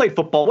 Colter, you play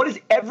football. What does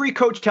every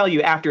coach tell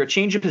you after a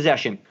change of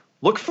possession?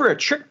 Look for a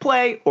trick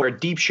play or a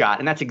deep shot,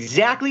 and that's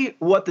exactly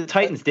what the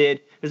Titans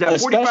did.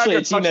 Especially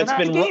a team that's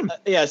been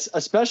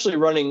especially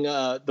running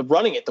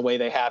it the way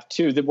they have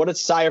too. What a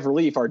sigh of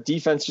relief! Our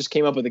defense just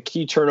came up with a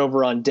key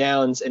turnover on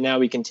downs, and now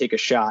we can take a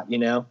shot. You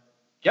know.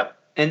 Yep.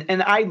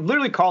 And I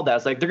literally called that. I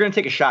was like, they're going to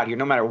take a shot here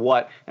no matter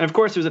what. And of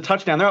course, there's a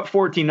touchdown. They're up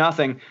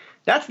 14-0.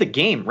 That's the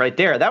game right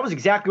there. That was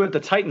exactly what the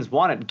Titans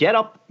wanted. Get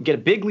up, get a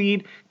big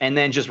lead, and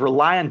then just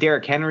rely on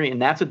Derrick Henry, and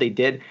that's what they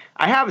did.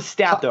 I have a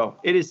stat, though.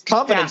 It is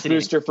confidence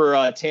booster for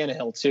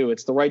Tannehill, too.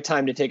 It's the right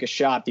time to take a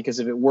shot because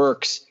if it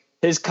works,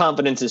 his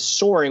confidence is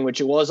soaring,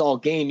 which it was all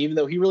game, even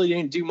though he really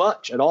didn't do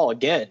much at all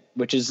again,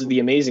 which is the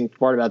amazing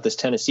part about this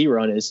Tennessee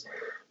run is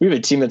we have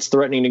a team that's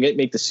threatening to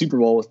make the Super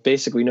Bowl with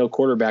basically no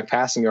quarterback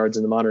passing yards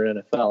in the modern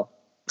NFL.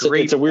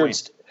 It's a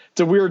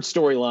weird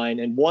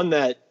storyline, and one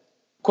that,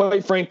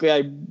 quite frankly,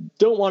 I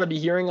don't want to be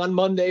hearing on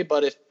Monday,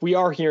 but if we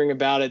are hearing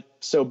about it,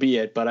 so be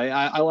it. But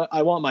I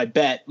want my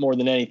bet more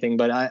than anything.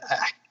 But I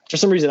for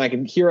some reason, I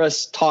can hear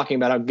us talking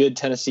about how good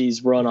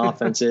Tennessee's run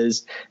offense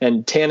is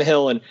and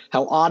Tannehill and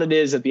how odd it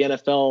is at the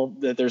NFL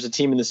that there's a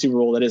team in the Super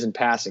Bowl that isn't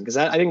passing. Because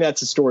I think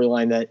that's a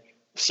storyline that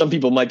some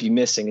people might be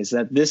missing, is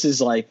that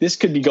this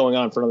could be going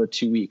on for another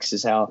 2 weeks,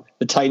 is how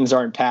the Titans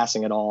aren't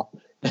passing at all.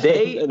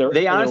 They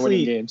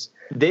honestly games.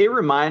 They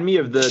remind me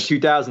of the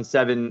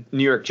 2007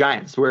 New York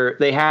Giants, where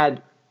they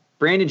had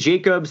Brandon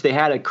Jacobs, they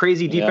had a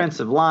crazy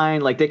defensive line.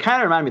 Like, they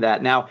kind of remind me of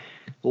that. Now,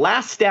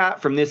 last stat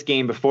from this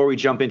game before we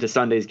jump into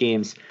Sunday's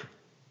games.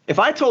 If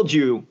I told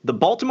you the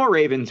Baltimore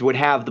Ravens would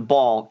have the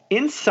ball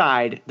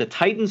inside the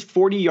Titans'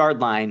 40-yard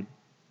line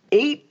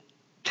 8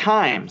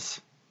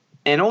 times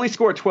and only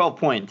score 12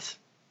 points,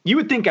 you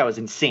would think I was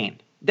insane.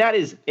 That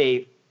is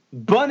a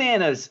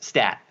bananas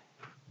stat.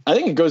 I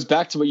think it goes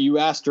back to what you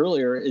asked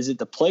earlier. Is it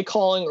the play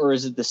calling or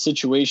is it the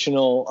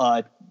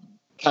situational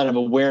kind of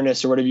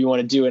awareness or whatever you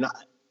want to do? And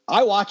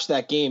I watched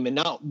that game, and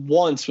not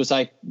once was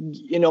I,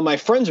 my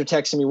friends are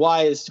texting me,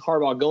 why is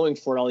Harbaugh going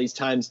for it all these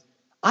times?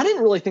 I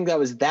didn't really think that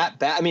was that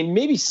bad. I mean,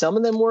 maybe some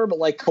of them were, but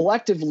like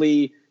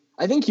collectively,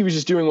 I think he was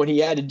just doing what he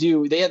had to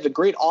do. They have the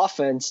great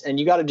offense, and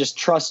you got to just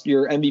trust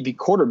your MVP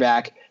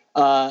quarterback.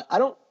 I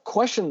don't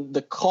question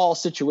the call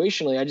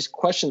situationally. I just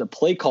question the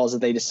play calls that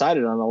they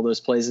decided on all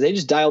those plays. They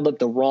just dialed up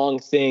the wrong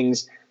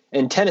things,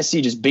 and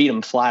Tennessee just beat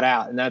them flat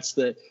out. And that's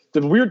the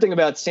weird thing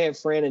about San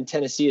Fran and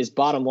Tennessee is,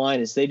 bottom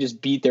line, is they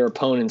just beat their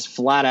opponents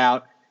flat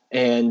out.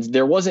 And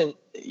there wasn't,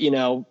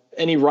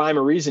 any rhyme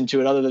or reason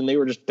to it other than they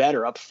were just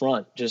better up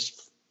front,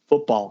 just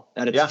football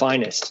at its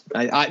finest.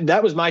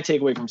 That was my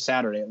takeaway from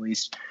Saturday, at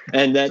least.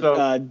 And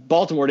that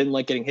Baltimore didn't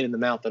like getting hit in the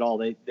mouth at all.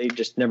 They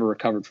just never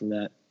recovered from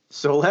that.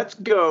 So let's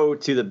go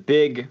to the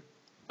big.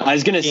 I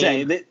was going to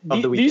say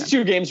these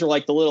two games are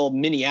like the little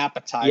mini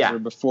appetizer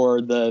before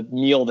the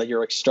meal that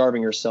you're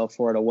starving yourself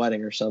for at a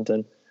wedding or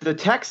something. The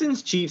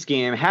Texans-Chiefs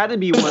game had to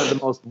be one of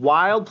the most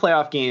wild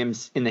playoff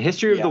games in the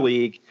history of the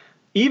league.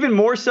 Even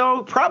more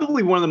so,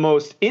 probably one of the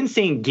most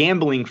insane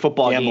gambling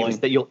football games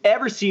that you'll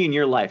ever see in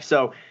your life.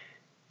 So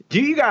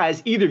do you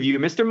guys, either of you,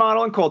 Mr.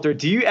 Model and Colter,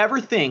 do you ever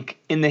think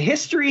in the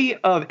history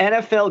of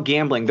NFL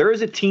gambling, there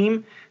is a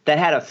team that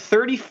had a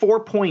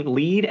 34-point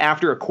lead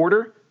after a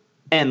quarter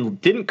and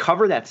didn't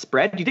cover that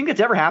spread? Do you think that's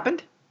ever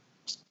happened?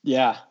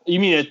 Yeah. You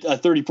mean a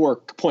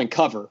 34-point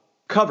cover?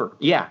 Cover,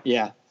 yeah.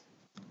 Yeah.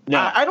 No,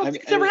 I don't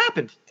think it's ever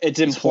happened. It's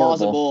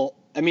implausible.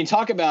 I mean,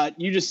 talk about,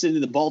 you just said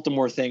the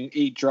Baltimore thing,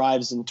 8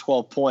 drives and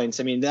 12 points.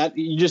 I mean, that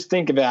you just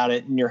think about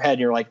it in your head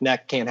and you're like,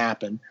 that can't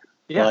happen.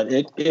 Yeah. But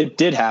it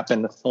did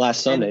happen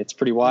last Sunday. It's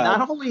pretty wild.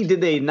 Not only did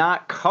they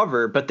not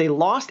cover, but they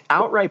lost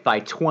outright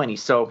by 20.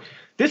 So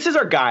this is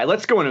our guy.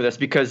 Let's go into this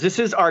because this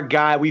is our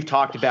guy we've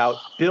talked about,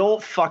 Bill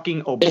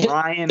fucking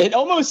O'Brien. It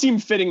almost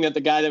seemed fitting that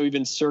the guy that we've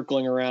been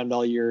circling around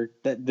all year,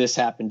 that this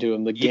happened to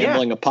him, the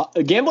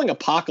gambling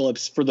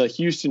apocalypse for the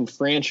Houston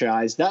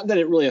franchise. Not that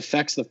it really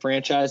affects the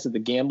franchise that the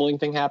gambling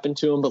thing happened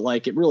to him, but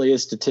like it really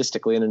is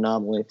statistically an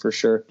anomaly for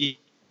sure.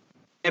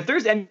 If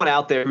there's anyone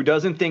out there who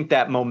doesn't think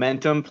that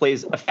momentum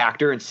plays a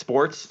factor in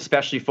sports,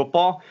 especially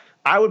football,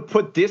 I would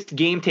put this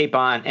game tape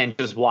on and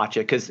just watch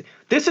it because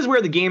this is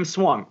where the game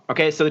swung.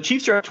 Okay, so the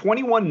Chiefs are up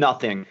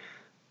 21-0.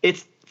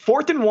 It's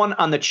 4th and 1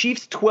 on the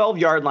Chiefs'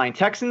 12-yard line.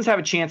 Texans have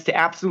a chance to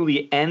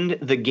absolutely end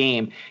the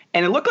game.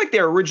 And it looked like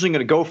they were originally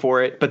going to go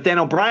for it, but then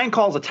O'Brien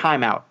calls a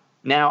timeout.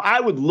 Now, I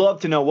would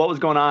love to know what was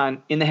going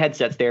on in the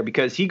headsets there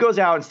because he goes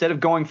out instead of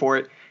going for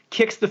it,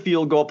 kicks the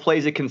field goal,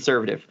 plays it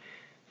conservative.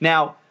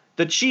 Now,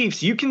 the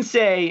Chiefs, you can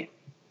say,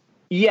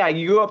 yeah,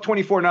 you go up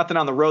 24-0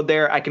 on the road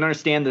there. I can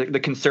understand the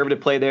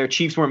conservative play there.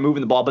 Chiefs weren't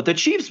moving the ball, but the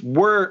Chiefs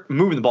were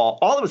moving the ball.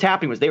 All that was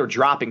happening was they were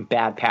dropping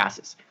bad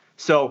passes.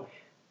 So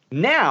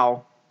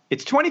now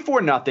it's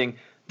 24-0.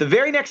 The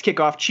very next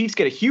kickoff, Chiefs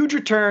get a huge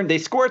return. They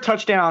score a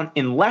touchdown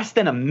in less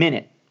than a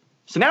minute.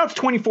 So now it's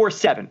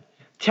 24-7.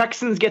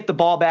 Texans get the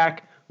ball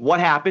back. What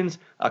happens?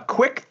 A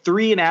quick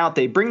 3-and-out.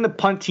 They bring the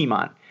punt team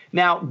on.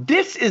 Now,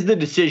 this is the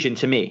decision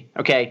to me,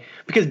 okay?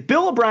 Because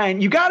Bill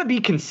O'Brien, you got to be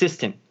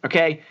consistent,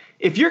 okay?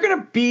 If you're going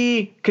to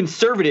be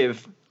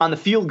conservative on the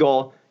field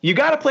goal, you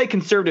got to play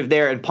conservative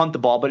there and punt the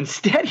ball. But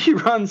instead, he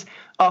runs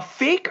a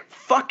fake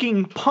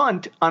fucking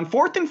punt on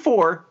 4th and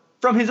 4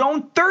 from his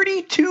own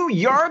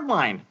 32-yard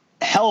line.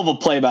 Hell of a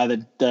play by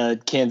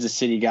the Kansas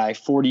City guy,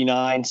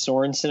 49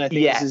 Sorensen, I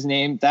think is his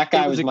name. That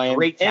guy was my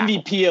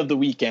MVP of the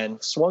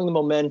weekend. Swung the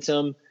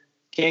momentum.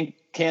 Can't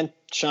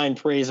shine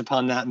praise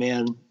upon that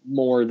man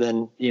more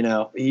than,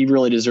 he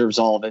really deserves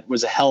all of it. It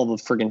was a hell of a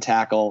friggin'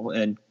 tackle,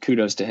 and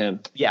kudos to him.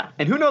 Yeah,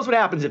 and who knows what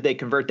happens if they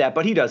convert that,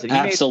 but he does it. He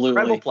Absolutely. made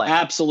an incredible play.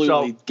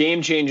 Absolutely. So,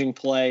 game-changing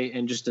play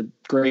and just a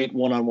great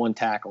one-on-one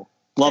tackle.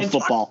 Love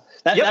football.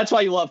 That's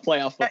why you love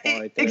playoff football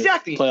right there.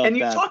 Exactly. And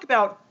you talk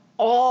about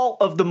all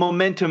of the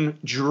momentum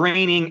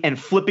draining and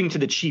flipping to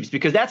the Chiefs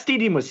because that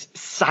stadium was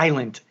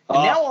silent.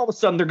 And now all of a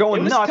sudden they're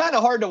going nuts. It was kind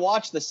of hard to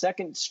watch the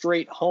second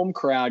straight home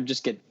crowd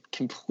just get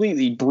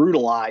completely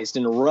brutalized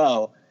in a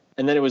row.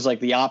 And then it was like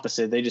the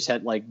opposite. They just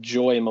had like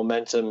joy and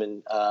momentum.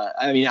 And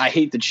I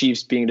hate the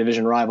Chiefs being a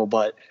division rival,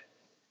 but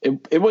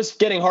it was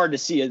getting hard to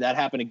see that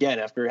happen again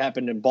after it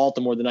happened in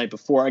Baltimore the night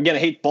before. Again, I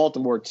hate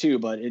Baltimore too,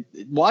 but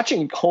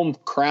watching home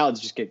crowds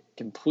just get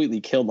completely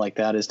killed like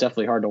that is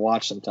definitely hard to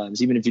watch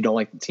sometimes, even if you don't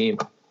like the team.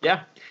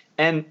 Yeah.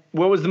 And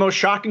what was the most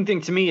shocking thing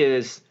to me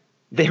is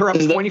they were up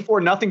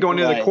 24-0 going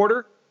into the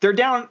quarter. They're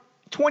down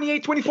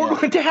 28-24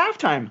 going into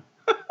halftime.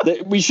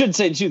 We should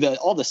say too that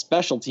all the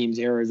special teams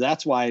errors,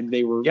 that's why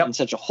they were in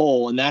such a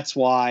hole. And that's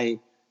why,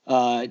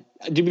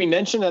 did we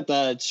mention that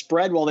the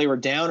spread while they were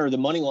down or the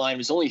money line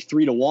was only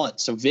 3-1?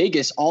 So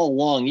Vegas all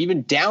along,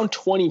 even down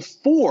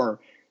 24,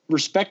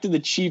 respected the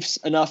Chiefs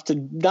enough to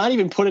not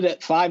even put it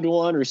at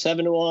 5-1 or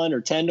 7-1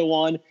 or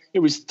 10-1. It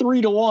was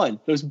 3-1.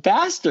 Those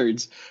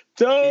bastards.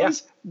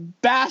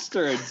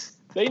 Bastards.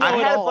 They know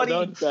it all,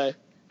 don't they?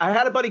 I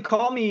had a buddy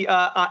call me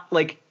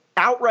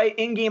outright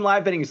in-game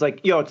live betting. He's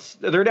like, Chiefs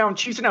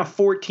are now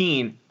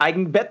 14. I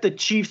can bet the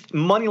Chiefs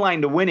money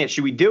line to win it.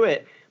 Should we do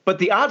it? But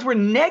the odds were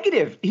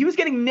negative. He was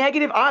getting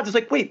negative odds. It's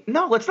like, wait,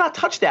 no, let's not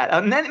touch that.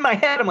 And then in my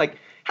head, I'm like,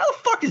 how the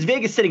fuck is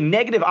Vegas setting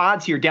negative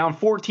odds here down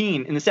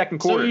 14 in the second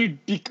quarter?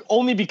 So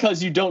only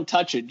because you don't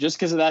touch it, just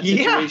because of that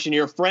situation.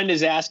 Your friend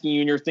is asking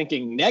you and you're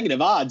thinking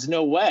negative odds,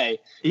 no way.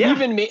 Yeah.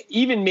 Even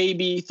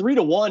maybe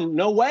 3-1,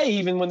 no way.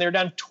 Even when they're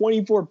down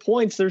 24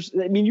 points, you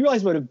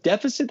realize what a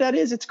deficit that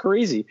is? It's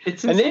crazy.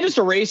 And they just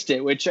erased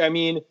it, which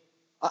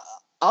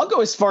I'll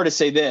go as far to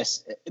say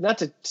this, not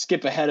to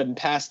skip ahead and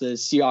past the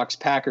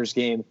Seahawks-Packers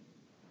game.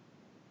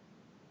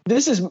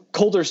 This is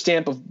Colter's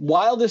stamp of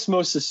wildest,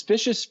 most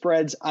suspicious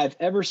spreads I've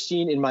ever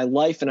seen in my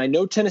life. And I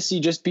know Tennessee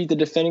just beat the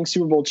defending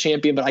Super Bowl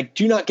champion, but I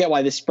do not get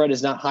why this spread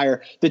is not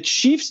higher. The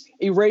Chiefs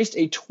erased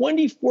a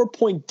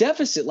 24-point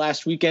deficit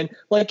last weekend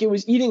like it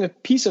was eating a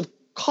piece of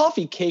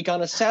coffee cake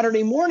on a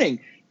Saturday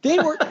morning.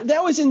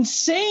 That was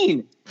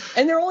insane.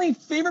 And they're only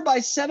favored by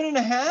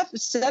 7.5,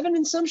 7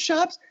 in some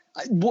shops.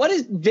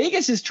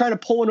 Vegas is trying to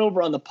pull one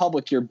over on the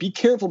public here. Be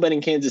careful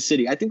betting Kansas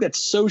City. I think that's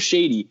so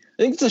shady.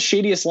 I think it's the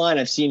shadiest line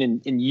I've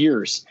seen in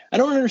years. I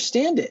don't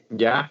understand it.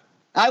 Yeah.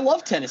 I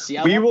love Tennessee.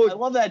 I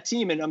love that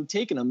team, and I'm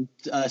taking them.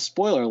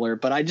 Spoiler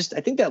alert, but I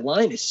think that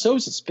line is so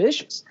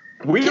suspicious.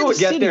 We will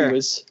get there.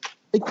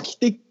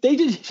 They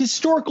did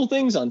historical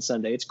things on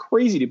Sunday. It's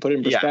crazy to put it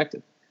in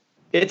perspective.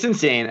 It's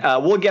insane.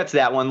 We'll get to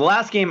that one. The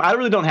last game, I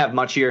really don't have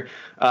much here.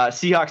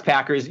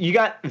 Seahawks-Packers. You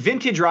got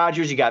vintage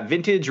Rodgers. You got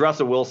vintage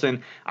Russell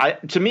Wilson.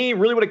 To me,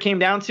 really what it came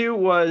down to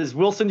was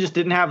Wilson just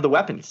didn't have the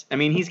weapons. I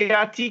mean, he's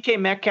got DK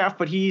Metcalf,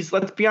 but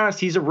let's be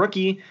honest, he's a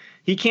rookie.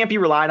 He can't be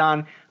relied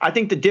on. I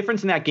think the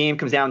difference in that game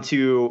comes down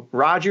to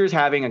Rodgers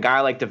having a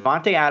guy like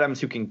Devontae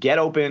Adams who can get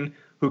open,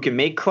 who can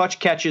make clutch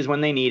catches when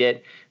they need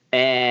it,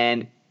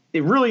 and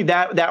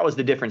that was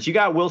the difference. You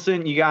got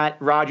Wilson, you got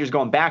Rodgers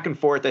going back and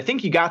forth. I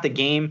think you got the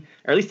game,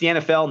 or at least the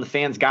NFL and the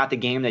fans got the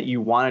game that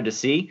you wanted to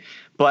see.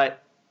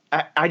 But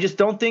I just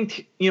don't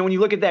think, when you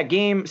look at that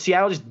game,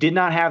 Seattle just did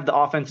not have the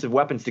offensive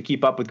weapons to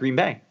keep up with Green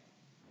Bay.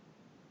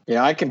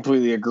 Yeah, I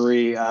completely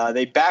agree.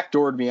 They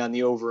backdoored me on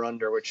the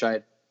over-under, which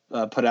I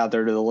put out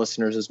there to the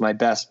listeners as my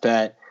best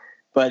bet.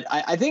 But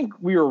I think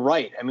we were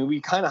right. I mean,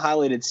 we kind of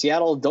highlighted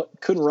Seattle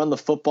couldn't run the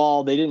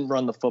football. They didn't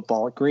run the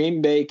football.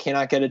 Green Bay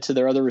cannot get it to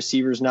their other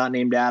receivers, not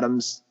named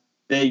Adams.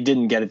 They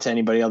didn't get it to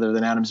anybody other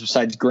than Adams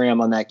besides Graham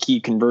on that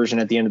key conversion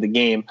at the end of the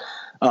game.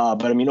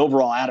 But I mean,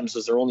 overall, Adams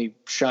was their only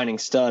shining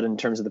stud in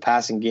terms of the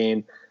passing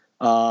game.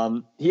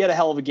 He had a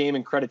hell of a game,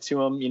 and credit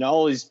to him.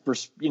 Always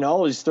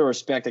throw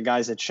respect to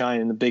guys that shine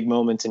in the big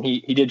moments, and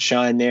he did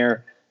shine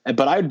there.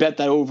 But I would bet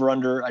that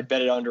over-under. I'd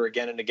bet it under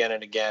again and again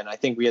and again. I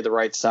think we had the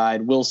right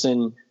side.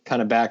 Wilson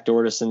kind of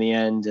backdoored us in the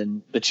end,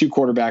 and the two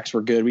quarterbacks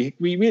were good.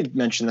 We had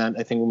mentioned that,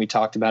 I think, when we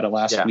talked about it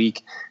last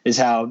week, is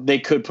how they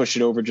could push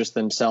it over just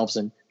themselves.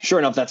 And sure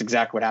enough, that's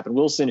exactly what happened.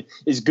 Wilson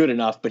is good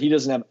enough, but he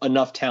doesn't have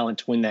enough talent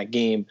to win that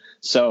game.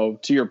 So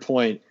to your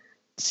point,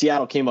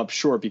 Seattle came up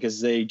short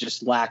because they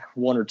just lack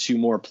one or two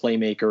more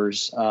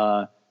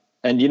playmakers.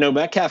 And,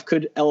 Metcalf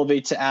could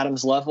elevate to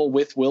Adams' level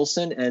with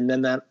Wilson, and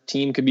then that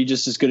team could be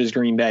just as good as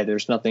Green Bay.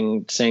 There's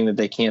nothing saying that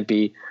they can't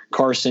be.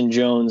 Carson,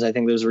 Jones, I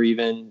think those are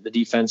even. The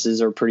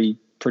defenses are pretty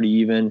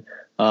even.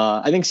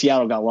 I think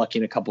Seattle got lucky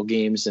in a couple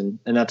games, and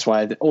that's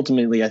why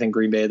ultimately I think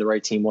Green Bay, the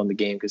right team, won the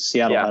game because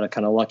Seattle had a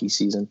kind of lucky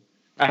season.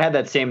 I had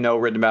that same note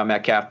written about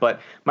Metcalf, but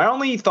my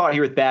only thought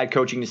here with bad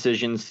coaching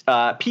decisions,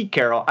 Pete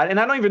Carroll, and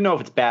I don't even know if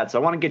it's bad, so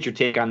I want to get your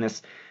take on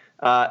this.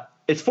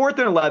 It's 4th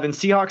and 11.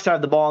 Seahawks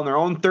have the ball on their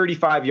own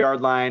 35-yard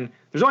line.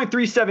 There's only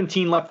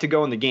 3:17 left to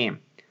go in the game.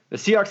 The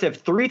Seahawks have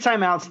 3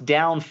 timeouts,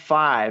 down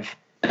 5.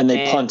 And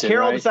they punted,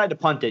 Carroll right? decided to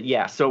punt it,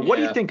 yeah. So what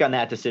do you think on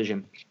that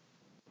decision?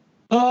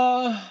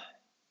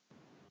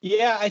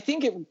 Yeah, I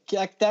think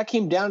that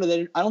came down to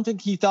that. I don't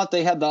think he thought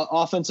they had the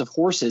offensive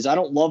horses. I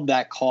don't love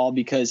that call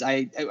because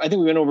I think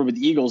we went over with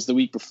the Eagles the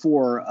week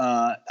before.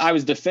 I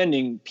was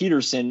defending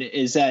Peterson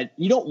is that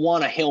you don't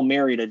want a Hail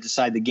Mary to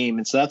decide the game.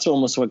 And so that's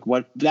almost like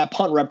what that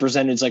punt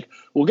represented. It's like,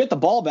 we'll get the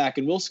ball back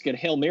and we'll get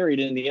Hail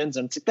Mary in the end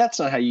zone. It's like, that's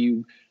not how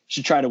you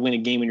should try to win a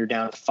game when you're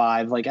down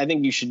 5. Like, I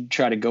think you should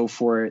try to go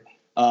for it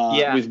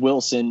with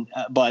Wilson.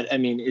 But I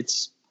mean,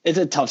 it's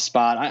a tough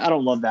spot. I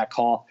don't love that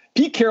call.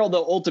 Pete Carroll,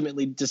 though,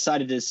 ultimately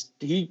decided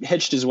he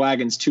hitched his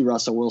wagons to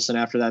Russell Wilson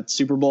after that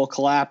Super Bowl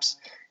collapse,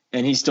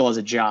 and he still has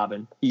a job,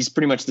 and he's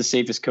pretty much the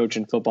safest coach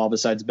in football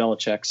besides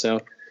Belichick. So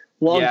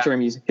long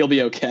term, he'll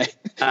be okay.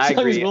 As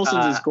long as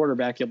Wilson's his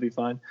quarterback, he'll be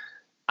fine.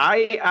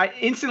 I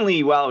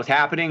instantly, while it was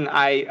happening,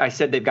 I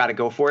said they've got to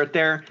go for it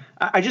there.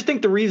 I just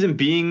think the reason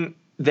being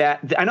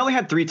that I know they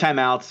had 3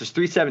 timeouts. There's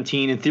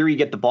 3:17. In theory, you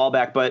get the ball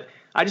back, but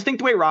I just think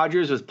the way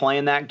Rodgers was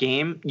playing that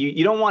game,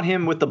 you don't want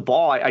him with the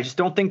ball. I just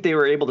don't think they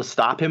were able to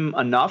stop him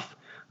enough.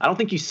 I don't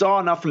think you saw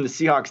enough from the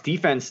Seahawks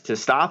defense to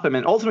stop him,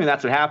 and ultimately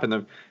that's what happened.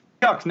 The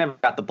Seahawks never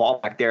got the ball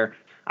back there.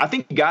 I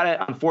think you got it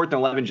on 4th and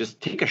 11.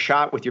 Just take a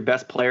shot with your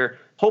best player.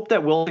 Hope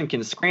that Wilson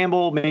can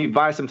scramble, maybe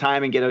buy some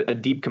time and get a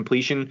deep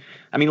completion.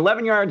 I mean,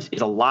 11 yards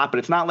is a lot, but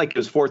it's not like it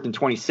was 4th and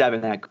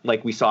 27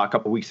 like we saw a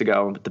couple weeks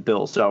ago with the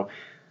Bills. So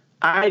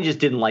I just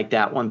didn't like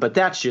that one, but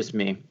that's just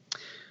me.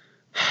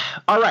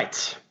 All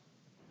right.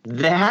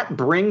 That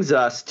brings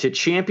us to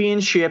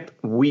championship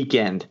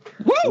weekend.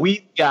 Woo!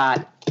 We've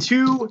got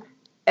 2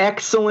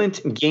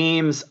 excellent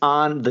games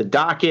on the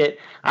docket.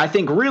 I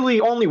think really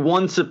only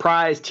one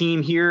surprise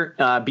team here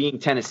being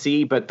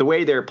Tennessee, but the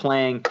way they're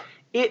playing,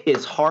 it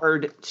is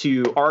hard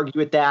to argue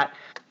with that.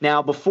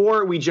 Now,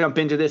 before we jump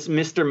into this,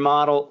 Mr.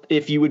 Model,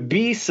 if you would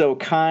be so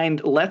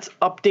kind, let's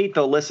update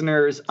the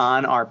listeners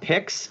on our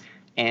picks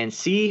and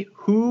see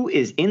who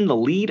is in the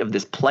lead of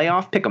this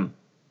playoff pick'em.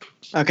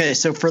 Okay,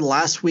 so for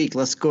last week,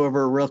 let's go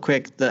over real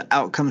quick the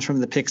outcomes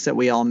from the picks that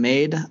we all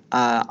made.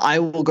 I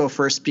will go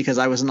first because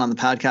I wasn't on the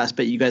podcast,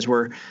 but you guys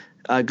were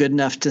good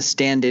enough to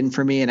stand in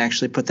for me and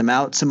actually put them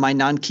out. So my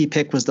non-key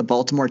pick was the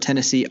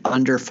Baltimore-Tennessee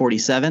under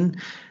 47.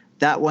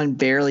 That one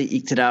barely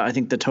eked it out. I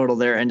think the total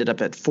there ended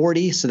up at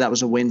 40, so that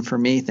was a win for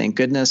me, thank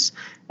goodness.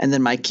 And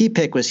then my key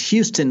pick was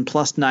Houston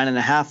plus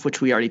 9.5,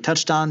 which we already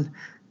touched on.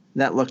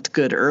 That looked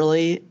good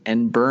early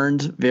and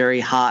burned very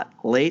hot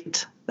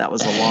late. That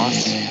was a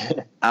loss.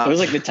 It was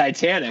like the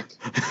Titanic.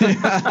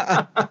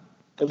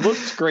 It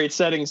looked great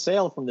setting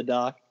sail from the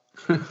dock.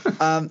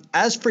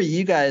 As for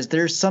you guys,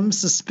 there's some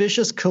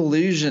suspicious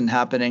collusion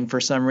happening for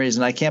some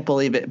reason. I can't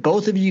believe it.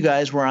 Both of you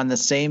guys were on the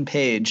same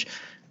page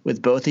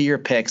with both of your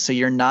picks. So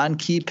your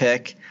non-key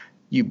pick,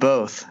 you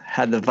both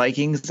had the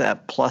Vikings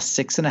at plus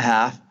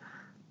 6.5.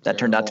 That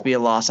turned out to be a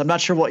loss. I'm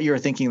not sure what you were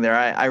thinking there.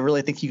 I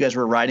really think you guys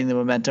were riding the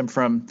momentum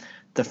from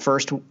the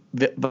first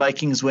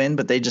Vikings win,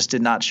 but they just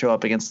did not show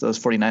up against those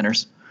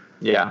 49ers.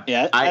 Yeah.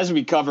 As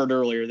we covered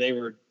earlier,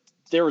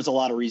 there was a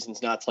lot of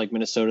reasons not to like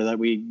Minnesota that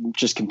we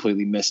just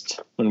completely missed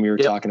when we were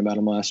talking about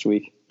them last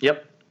week.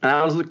 Yep. And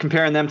I was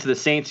comparing them to the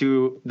Saints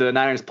who the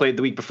Niners played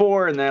the week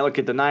before, and then I look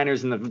at the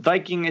Niners and the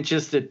Viking.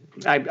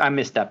 I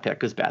missed that pick.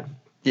 It was bad.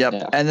 Yep.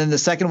 Yeah. And then the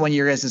second one,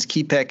 your guys'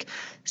 key pick,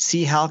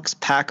 Seahawks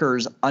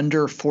Packers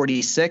under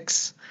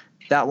 46.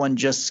 That one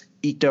just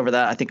eked over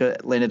that. I think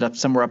it landed up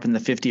somewhere up in the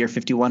 50 or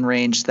 51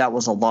 range. That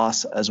was a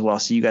loss as well.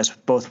 So you guys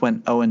both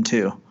went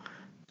 0-2.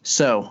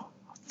 So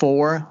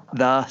for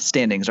the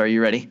standings, are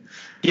you ready?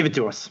 Give it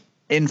to us.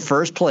 In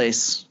first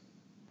place,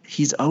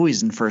 he's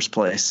always in first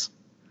place.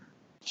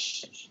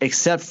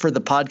 Except for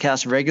the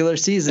podcast regular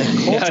season,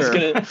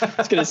 Coulter. I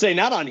was gonna say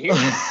not on here.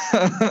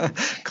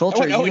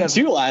 Coulter, I went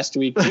 0-2 last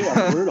week too.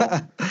 I'm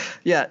brutal.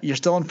 Yeah, you're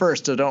still in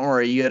first, so don't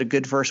worry. You had a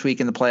good first week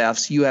in the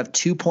playoffs. You have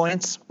 2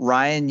 points.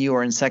 Ryan, you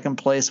are in second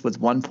place with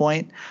 1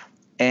 point.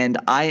 And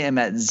I am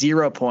at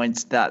 0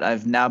 points that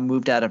I've now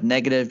moved out of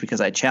negative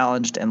because I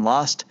challenged and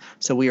lost.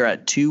 So we are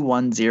at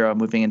 2-1-0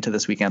 moving into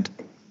this weekend.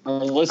 Our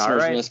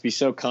listeners must be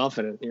so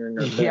confident here in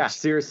our picks. Yeah,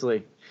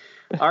 seriously.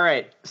 All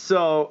right,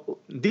 so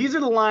these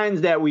are the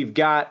lines that we've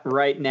got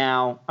right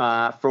now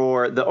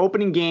for the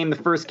opening game, the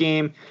first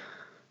game.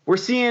 We're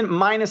seeing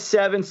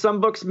 -7. Some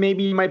books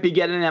maybe you might be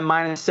getting at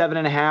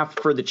 -7.5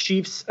 for the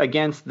Chiefs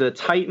against the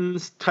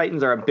Titans.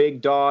 Titans are a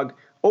big dog.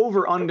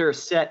 Over/under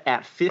set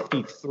at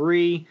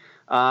 53.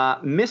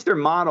 Mr.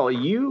 Model,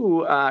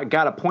 you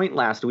got a point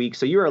last week,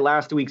 so you are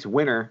last week's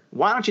winner.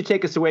 Why don't you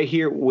take us away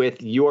here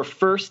with your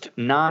first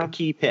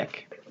non-key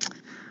pick?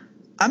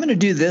 I'm going to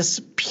do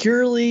this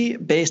purely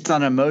based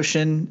on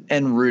emotion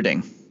and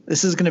rooting.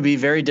 This is going to be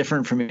very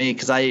different for me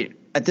because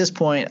at this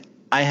point,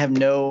 I have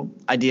no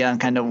idea on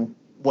kind of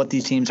what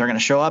these teams are going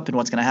to show up and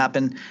what's going to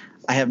happen.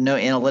 I have no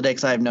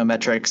analytics. I have no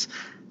metrics.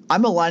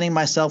 I'm aligning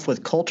myself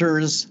with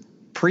Coulter's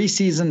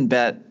preseason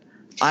bet.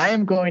 I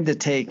am going to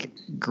take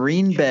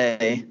Green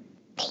Bay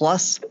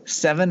plus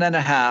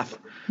 7.5.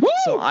 Woo!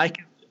 So I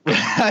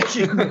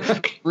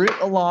can root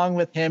along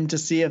with him to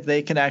see if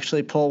they can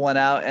actually pull one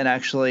out and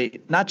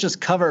actually not just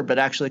cover, but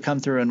actually come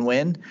through and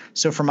win.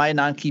 So for my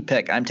non-key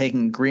pick, I'm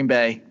taking Green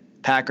Bay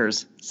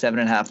Packers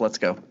 7.5. Let's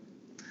go.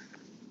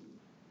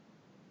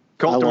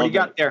 Coulter, what do you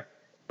got there?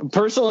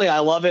 Personally, I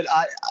love it.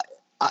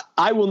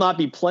 I will not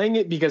be playing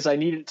it because I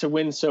need it to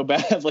win so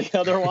badly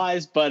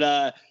otherwise.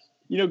 But,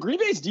 Green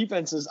Bay's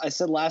defense, as I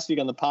said last week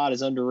on the pod,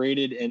 is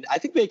underrated. And I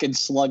think they can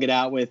slug it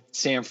out with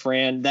San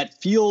Fran. That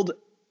field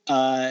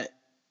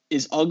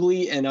is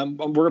ugly, and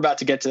we're about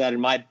to get to that in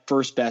my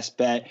first best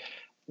bet.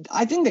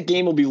 I think the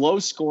game will be low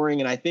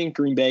scoring, and I think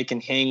Green Bay can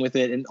hang with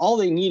it. And all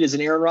they need is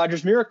an Aaron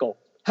Rodgers miracle.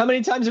 How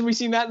many times have we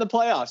seen that in the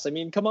playoffs? I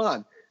mean, come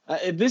on.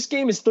 If this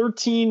game is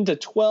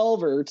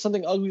 13-12 or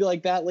something ugly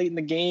like that late in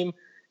the game,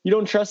 you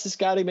don't trust this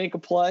guy to make a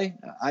play?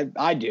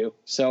 I do.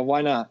 So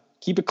why not?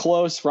 Keep it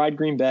close. Ride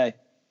Green Bay.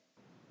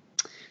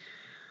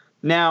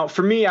 Now,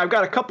 for me, I've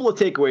got a couple of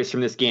takeaways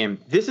from this game.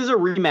 This is a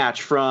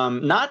rematch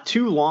from not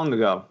too long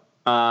ago.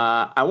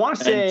 I want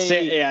to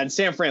say, and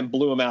San Fran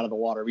blew them out of the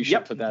water. We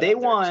should put that. They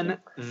won.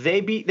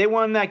 They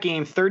won that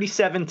game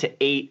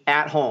 37-8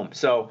 at home.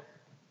 So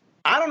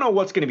I don't know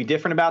what's going to be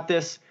different about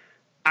this.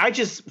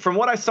 From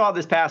what I saw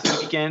this past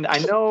weekend, I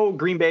know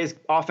Green Bay's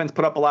offense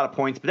put up a lot of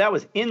points, but that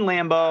was in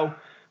Lambeau.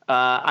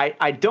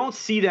 I don't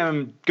see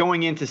them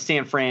going into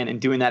San Fran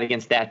and doing that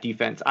against that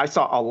defense. I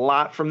saw a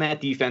lot from that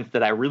defense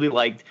that I really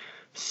liked.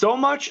 So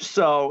much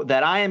so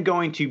that I am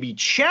going to be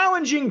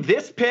challenging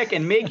this pick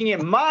and making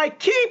it my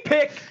key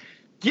pick.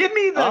 Give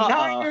me the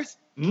Niners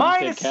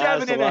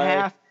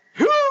 -7.5.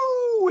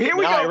 Whoo! Here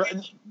we go.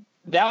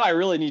 Now I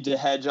really need to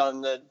hedge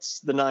on the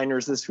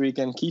Niners this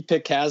weekend. Key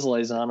pick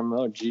Cazalet's on them.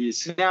 Oh,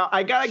 geez. Now,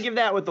 I got to give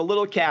that with a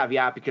little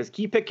caveat because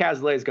key pick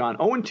Cazalet has gone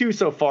 0-2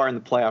 so far in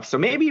the playoffs. So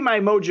maybe my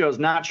mojo is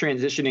not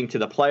transitioning to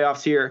the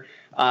playoffs here.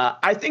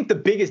 I think the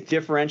biggest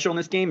differential in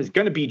this game is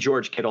going to be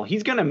George Kittle.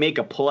 He's going to make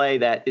a play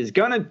that is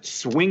going to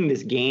swing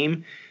this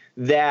game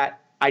that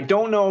I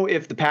don't know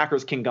if the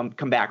Packers can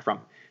come back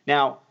from.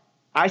 Now,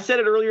 I said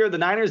it earlier, the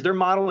Niners, their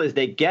model is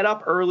they get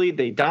up early,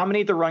 they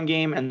dominate the run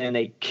game, and then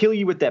they kill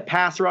you with that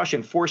pass rush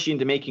and force you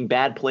into making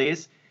bad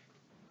plays.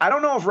 I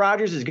don't know if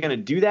Rodgers is going to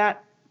do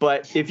that,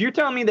 but if you're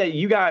telling me that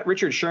you got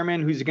Richard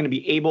Sherman, who's going to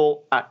be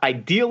able,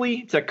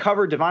 ideally, to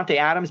cover Devontae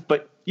Adams,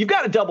 but you've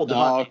got to double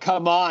Devontae. Oh,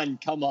 come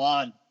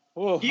on.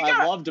 Ooh,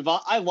 I love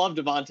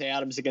Devontae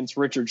Adams against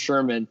Richard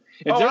Sherman.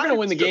 If they're going to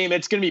win the game,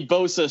 it's going to be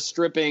Bosa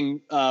stripping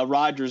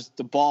Rodgers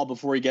the ball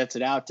before he gets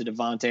it out to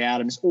Devontae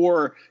Adams,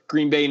 or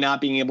Green Bay not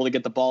being able to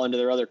get the ball into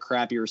their other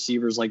crappy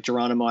receivers like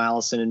Geronimo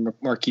Allison and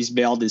Marquise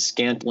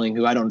Valdes-Scantling,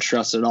 who I don't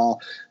trust at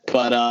all.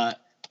 But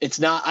it's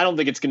not. I don't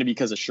think it's going to be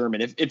because of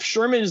Sherman. If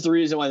Sherman is the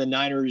reason why the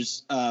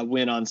Niners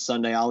win on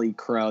Sunday, I'll eat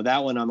crow.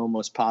 That one I'm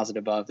almost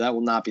positive of. That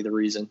will not be the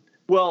reason.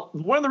 Well,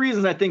 one of the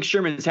reasons I think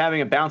Sherman is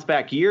having a bounce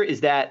back year is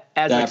that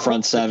as a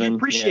front seven,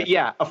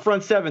 a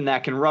front seven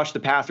that can rush the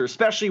passer,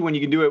 especially when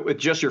you can do it with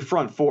just your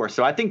front four.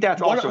 So I think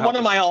that's also one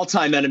of my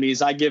all-time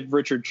enemies. I give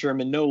Richard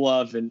Sherman no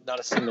love and not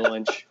a single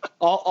inch.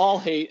 All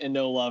hate and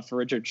no love for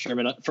Richard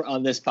Sherman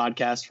on this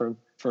podcast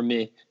from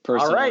me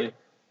personally. All right.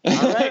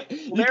 Well,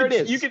 there it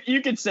is.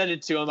 You can send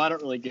it to him. I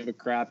don't really give a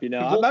crap.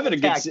 I'm having a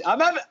good.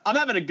 I'm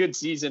having a good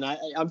season.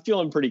 I'm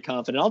feeling pretty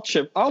confident.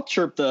 I'll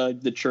chirp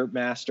the chirp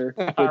master,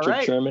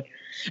 Richard Sherman.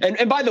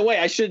 And by the way,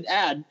 I should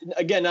add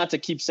again, not to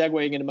keep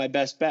segueing into my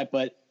best bet,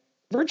 but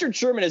Richard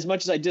Sherman, as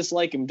much as I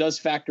dislike him, does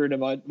factor into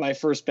my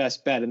first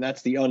best bet, and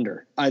that's the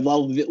under. I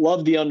love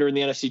the under in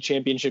the NFC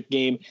Championship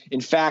game.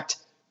 In fact,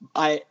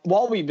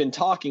 while we've been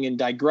talking and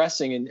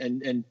digressing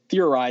and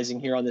theorizing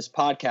here on this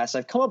podcast,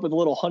 I've come up with a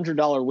little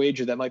 $100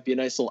 wager that might be a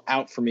nice little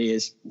out for me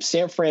is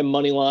San Fran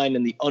money line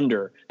and the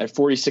under at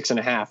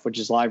 46.5, which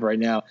is live right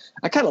now.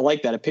 I kind of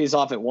like that. It pays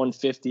off at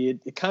 150.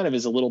 It kind of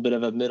is a little bit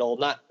of a middle,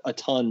 not a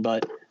ton,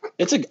 but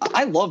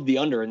I love the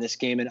under in this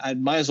game, and I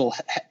might as well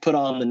put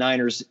on the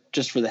Niners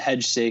just for the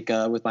hedge sake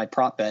with my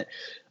prop bet.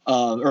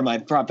 Or my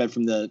prop bet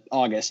from the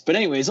August. But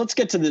anyways, let's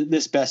get to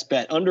this best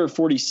bet. Under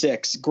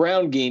 46,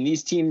 ground game.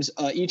 These teams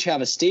each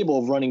have a stable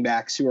of running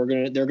backs who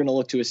they're going to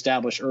look to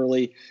establish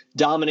early,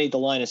 dominate the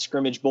line of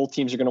scrimmage. Both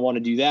teams are going to want to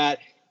do that.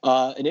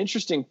 An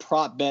interesting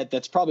prop bet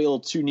that's probably a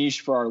little too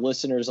niche for our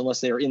listeners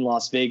unless they are in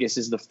Las Vegas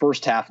is the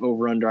first half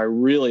over-under. I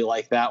really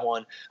like that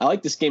one. I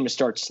like this game to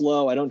start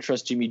slow. I don't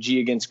trust Jimmy G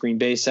against Green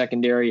Bay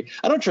secondary.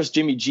 I don't trust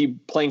Jimmy G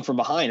playing from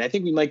behind. I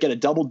think we might get a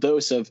double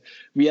dose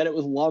we had it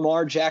with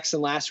Lamar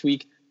Jackson last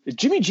week. If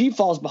Jimmy G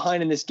falls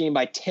behind in this game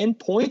by 10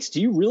 points,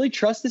 do you really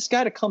trust this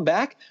guy to come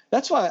back?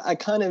 That's why I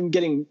kind of am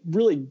getting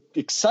really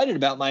excited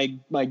about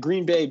my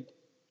Green Bay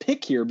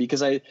pick here,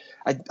 because I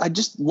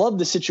just love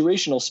the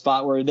situational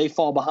spot where they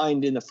fall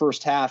behind in the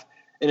first half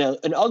in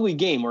an ugly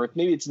game where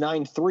maybe it's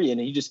 9-3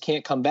 and he just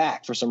can't come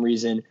back for some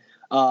reason.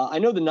 I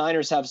know the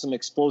Niners have some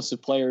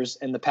explosive players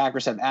and the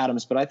Packers have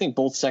Adams, but I think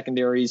both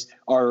secondaries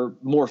are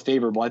more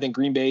favorable. I think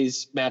Green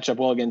Bay's match up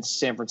well against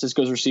San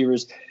Francisco's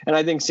receivers, and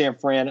I think San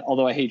Fran,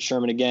 although I hate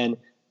Sherman again,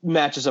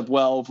 matches up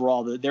well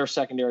overall. Their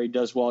secondary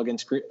does well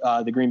against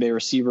the Green Bay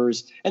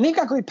receivers, and they've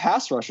got great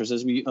pass rushers,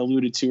 as we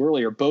alluded to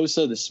earlier.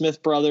 Bosa, the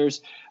Smith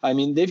brothers. I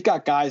mean, they've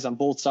got guys on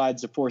both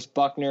sides, DeForest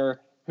Buckner,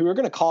 who are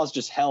going to cause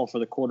just hell for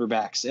the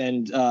quarterbacks.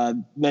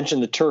 And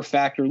mention the turf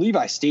factor,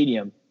 Levi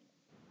Stadium.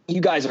 You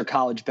guys are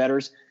college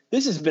bettors.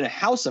 This has been a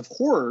house of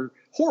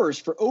horrors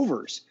for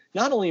overs,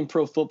 not only in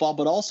pro football,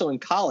 but also in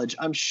college.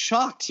 I'm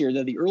shocked here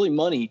that the early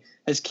money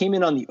has came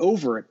in on the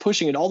over,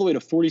 pushing it all the way to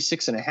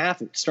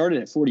 46.5. It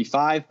started at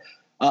 45.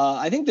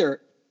 I think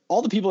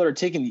all the people that are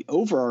taking the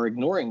over are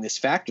ignoring this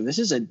factor. This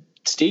is a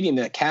stadium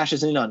that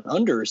cashes in on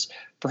unders.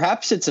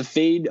 Perhaps it's a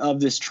fade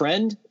of this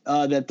trend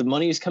that the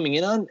money is coming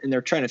in on, and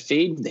they're trying to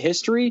fade the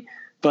history.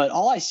 But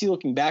all I see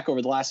looking back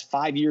over the last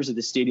 5 years of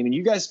this stadium, and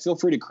you guys feel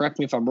free to correct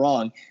me if I'm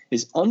wrong,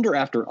 is under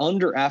after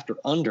under after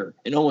under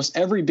in almost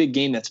every big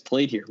game that's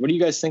played here. What do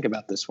you guys think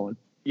about this one?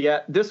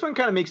 Yeah, this one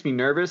kind of makes me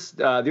nervous.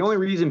 The only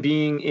reason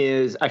being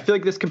is I feel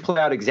like this can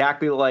play out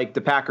exactly like the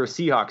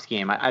Packers-Seahawks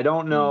game. I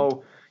don't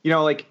know.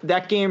 Like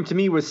that game to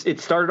me it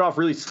started off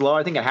really slow.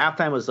 I think at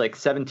halftime was like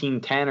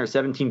 17-10 or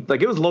 17.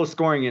 Like it was low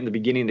scoring in the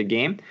beginning of the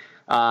game.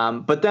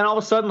 But then all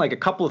of a sudden, like a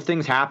couple of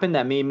things happened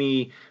that made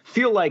me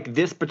feel like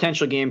this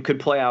potential game could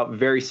play out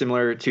very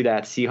similar to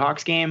that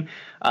Seahawks game.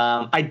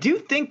 I do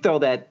think, though,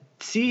 that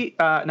the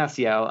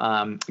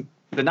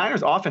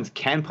Niners offense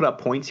can put up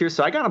points here.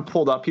 So I got them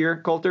pulled up here,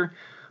 Coulter.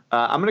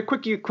 I'm going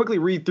to quickly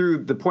read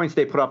through the points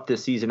they put up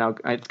this season. Now,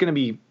 it's going to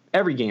be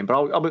every game, but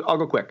I'll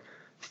go quick.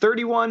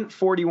 31,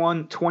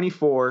 41,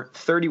 24,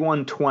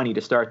 31, 20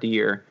 to start the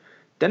year.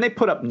 Then they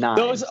put up 9.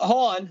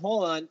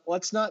 Hold on.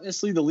 Let's not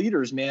mislead the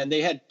leaders, man.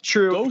 They had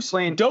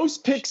dose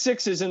pick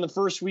sixes in the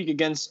first week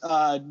against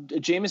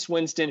Jameis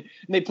Winston,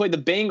 and they played the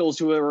Bengals,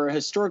 who were a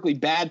historically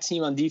bad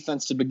team on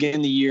defense to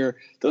begin the year.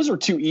 Those were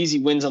 2 easy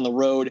wins on the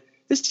road.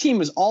 This team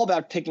was all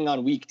about picking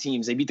on weak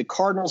teams. They beat the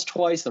Cardinals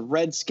twice, the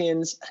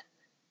Redskins.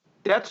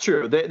 That's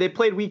true. They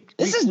played weak.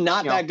 This is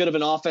not that good of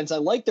an offense. I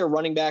like their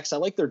running backs. I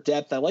like their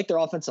depth. I like their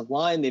offensive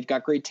line. They've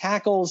got great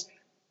tackles.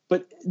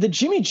 But the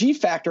Jimmy G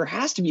factor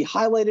has to be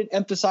highlighted,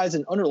 emphasized,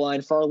 and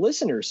underlined for our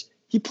listeners.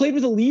 He played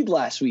with a lead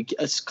last week,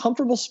 a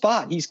comfortable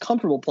spot. He's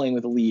comfortable playing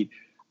with a lead.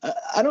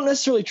 I don't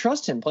necessarily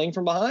trust him playing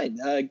from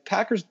behind.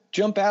 Packers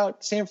jump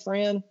out, San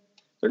Fran.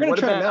 They're going to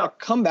try to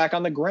come back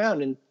on the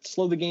ground and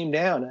slow the game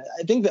down.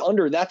 I think the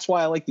under, that's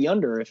why I like the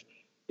under. If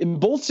in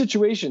both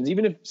situations,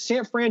 even if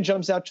San Fran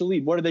jumps out to a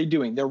lead, what are they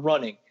doing? They're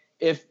running.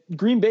 If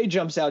Green Bay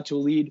jumps out to a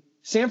lead,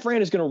 San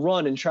Fran is going to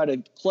run and try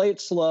to play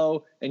it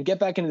slow and get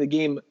back into the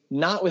game,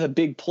 not with a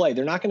big play.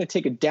 They're not going to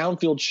take a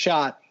downfield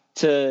shot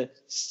to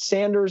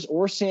Sanders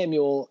or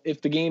Samuel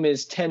if the game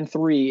is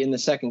 10-3 in the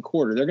second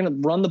quarter. They're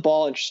going to run the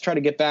ball and just try to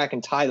get back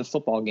and tie the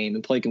football game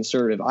and play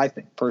conservative, I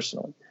think,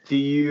 personally. Do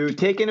you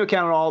take into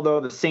account at all, though,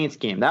 the Saints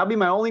game? That would be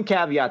my only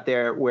caveat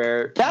there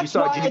where you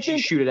saw Jimmy G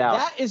shoot it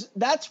out.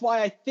 That's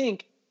why I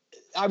think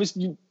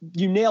you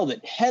nailed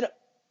it.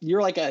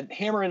 You're like a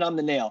hammer and on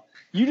the nail.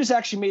 You just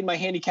actually made my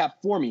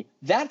handicap for me.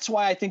 That's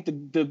why I think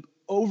the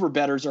over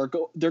bettors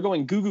they're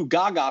going goo goo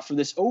gaga for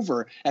this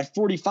over at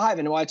 45,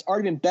 and why it's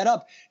already been bet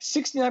up.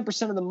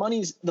 69%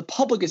 of the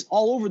public is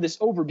all over this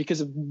over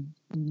because of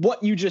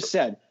what you just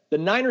said. The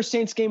Niners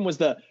Saints game was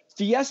the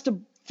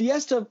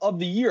fiesta of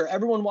the year.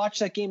 Everyone watched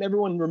that game.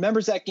 Everyone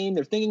remembers that game.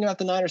 They're thinking about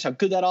the Niners, how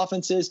good that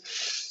offense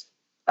is.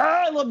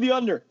 I love the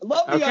under. I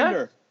love the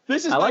under.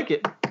 I like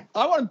it.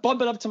 I want to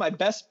bump it up to my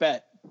best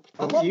bet.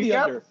 I love the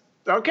under.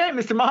 Okay,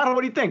 Mr. Model,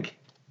 what do you think?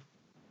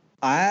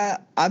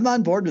 I'm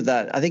on board with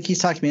that. I think he's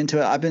talked me into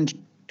it. I've been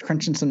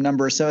crunching some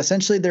numbers. So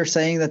essentially they're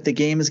saying that the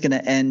game is going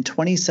to end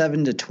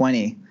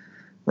 27-20,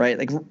 right?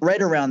 Like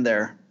right around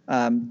there.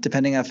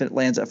 depending if it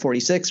lands at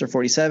 46 or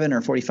 47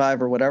 or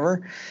 45 or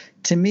whatever.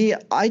 To me,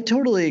 I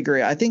totally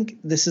agree. I think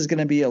this is going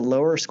to be a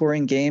lower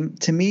scoring game.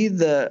 To me,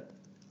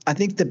 I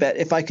think the bet,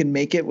 if I could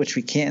make it, which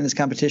we can't in this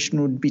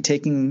competition, would be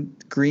taking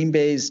Green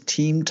Bay's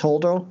team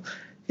total.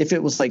 If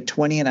it was like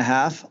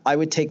 20.5, I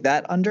would take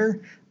that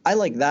under. I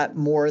like that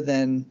more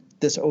than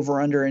this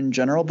over-under in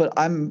general, but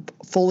I'm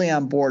fully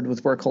on board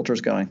with where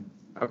Coulter's going.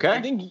 Okay.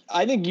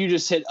 I think you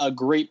just hit a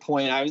great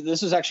point.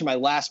 This was actually my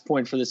last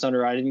point for this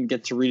under. I didn't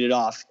get to read it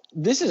off.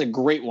 This is a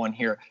great one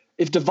here.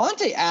 If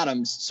Davante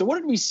Adams, so what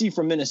did we see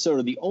from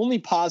Minnesota? The only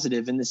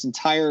positive in this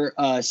entire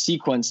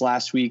sequence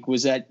last week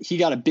was that he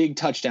got a big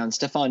touchdown,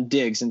 Stephon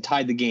Diggs, and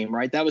tied the game,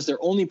 right? That was their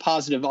only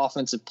positive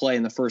offensive play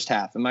in the first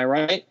half. Am I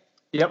right?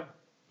 Yep.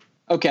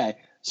 Okay.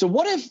 So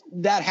what if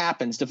that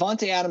happens?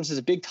 Davante Adams has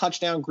a big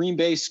touchdown. Green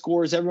Bay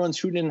scores. Everyone's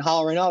hooting and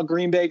hollering, oh,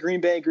 Green Bay, Green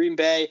Bay, Green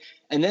Bay.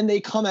 And then they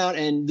come out,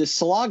 and the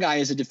Salah guy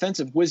is a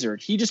defensive wizard.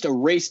 He just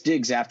erased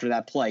Diggs after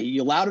that play. He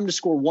allowed him to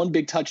score one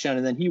big touchdown,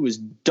 and then he was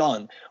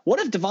done. What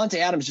if Davante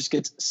Adams just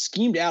gets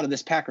schemed out of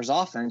this Packers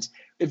offense?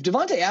 If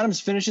Davante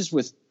Adams finishes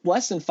with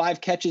less than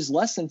 5 catches,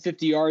 less than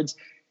 50 yards,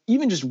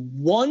 even just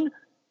one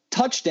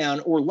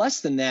touchdown or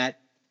less than that,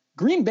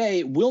 Green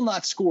Bay will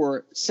not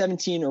score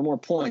 17 or more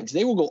points.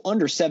 They will go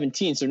under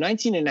 17. So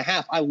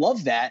 19.5. I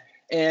love that.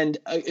 And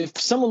if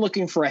someone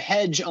looking for a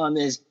hedge on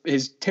his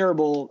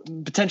terrible,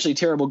 potentially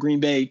terrible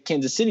Green Bay,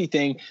 Kansas City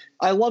thing,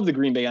 I love the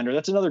Green Bay under.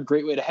 That's another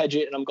great way to hedge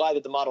it. And I'm glad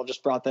that the model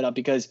just brought that up,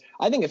 because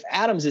I think if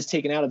Adams is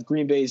taken out of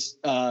Green Bay's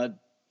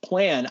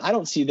plan, I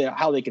don't see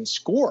how they can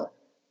score.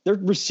 Their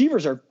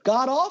receivers are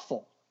god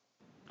awful.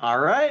 All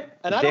right.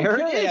 And I don't care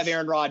they have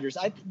Aaron Rodgers.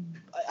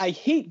 I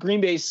hate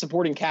Green Bay's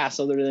supporting cast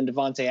other than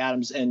Davante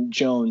Adams and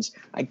Jones.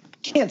 I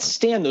can't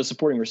stand those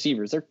supporting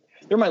receivers.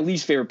 They're my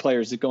least favorite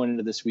players that going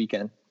into this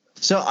weekend.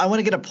 So I want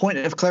to get a point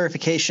of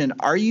clarification.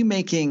 Are you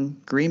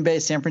making Green Bay,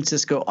 San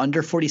Francisco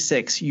under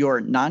 46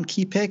 your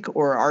non-key pick,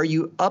 or are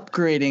you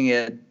upgrading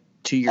it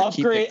to your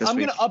key pick this I'm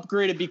week? going to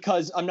upgrade it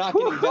because I'm not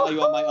getting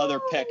value on my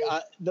other pick.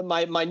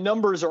 My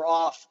numbers are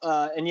off,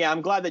 and yeah,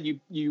 I'm glad that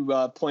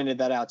you pointed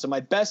that out. So my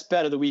best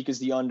bet of the week is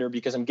the under,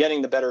 because I'm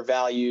getting the better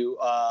value,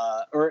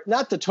 or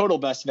not the total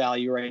best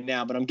value right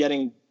now, but I'm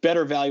getting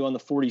better value on the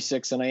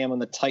 46 than I am on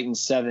the Titans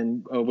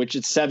 7, which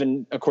it's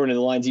 7 according to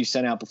the lines you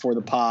sent out before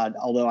the pod.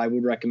 Although I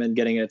would recommend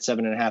getting it at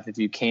 7.5 if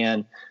you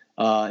can.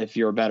 If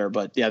you're better,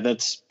 but yeah,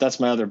 that's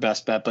my other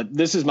best bet. But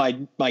this is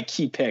my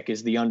key pick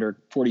is the under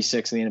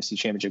 46 in the NFC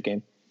Championship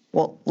game.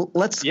 Well,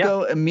 let's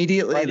go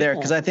immediately there,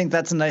 because I think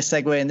that's a nice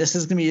segue, and this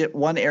is going to be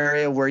one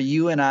area where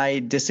you and I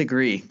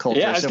disagree,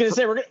 Coulter. Yeah, I was going to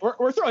say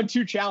we're throwing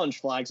 2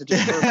 challenge flags, which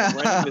is perfect.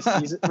 We're ending the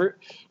season.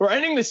 We're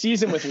ending the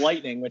season with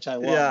lightning, which I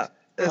love. Yeah,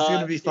 it's going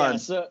to be fun.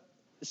 Yeah,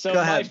 so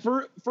my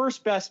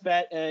first best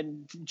bet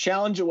and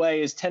challenge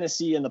away is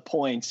Tennessee and the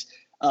points.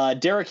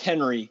 Derrick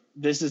Henry,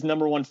 this is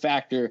number one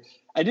factor.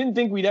 I didn't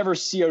think we'd ever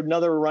see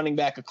another running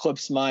back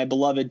eclipse my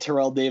beloved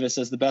Terrell Davis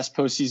as the best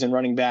postseason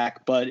running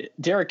back, but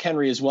Derrick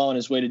Henry is well on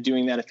his way to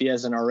doing that if he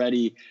hasn't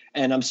already.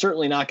 And I'm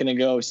certainly not going to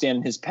go stand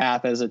in his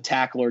path as a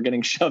tackler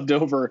getting shoved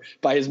over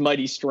by his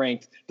mighty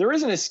strength. There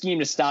isn't a scheme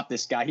to stop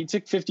this guy. He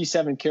took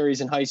 57 carries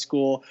in high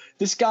school.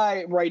 This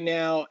guy right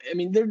now, I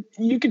mean,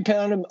 you can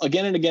pound him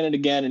again and again and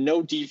again, and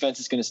no defense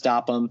is going to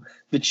stop him.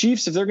 The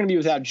Chiefs, if they're going to be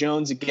without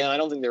Jones again, I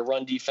don't think their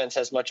run defense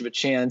has much of a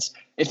chance.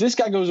 If this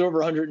guy goes over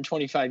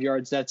 125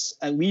 yards, that's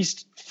at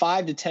least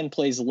 5 to 10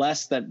 plays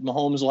less that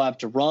Mahomes will have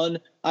to run,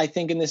 I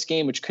think, in this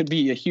game, which could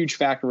be a huge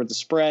factor with the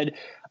spread.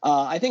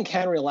 I think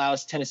Henry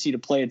allows Tennessee to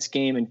play its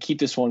game and keep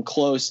this one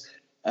close.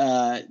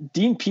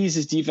 Dean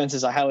Pease's defense,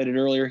 as I highlighted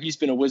earlier, he's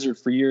been a wizard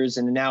for years,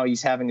 and now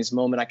he's having his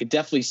moment. I could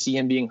definitely see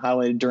him being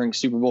highlighted during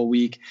Super Bowl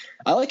week.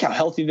 I like how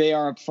healthy they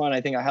are up front.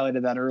 I think I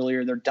highlighted that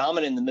earlier. They're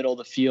dominant in the middle of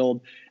the field,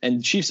 and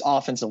the Chiefs'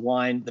 offensive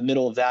line, the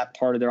middle of that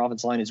part of their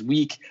offensive line is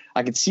weak.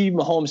 I could see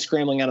Mahomes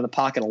scrambling out of the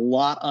pocket a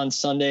lot on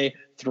Sunday,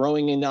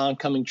 throwing in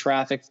oncoming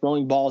traffic,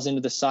 throwing balls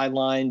into the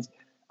sidelines.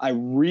 I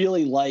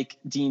really like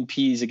Dean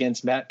Pease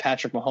against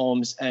Patrick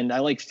Mahomes, and I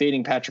like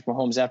fading Patrick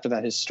Mahomes after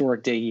that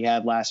historic day he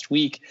had last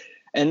week.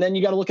 And then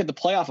you got to look at the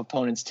playoff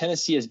opponents.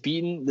 Tennessee has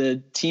beaten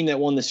the team that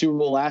won the Super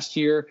Bowl last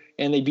year,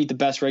 and they beat the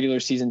best regular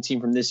season team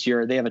from this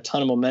year. They have a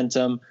ton of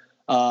momentum.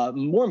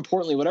 More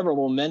importantly, whatever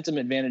momentum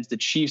advantage the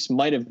Chiefs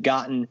might have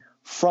gotten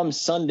from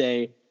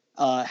Sunday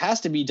has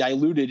to be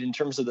diluted in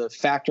terms of the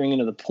factoring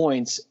into the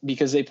points,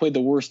 because they played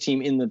the worst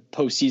team in the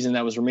postseason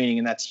that was remaining,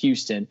 and that's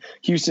Houston.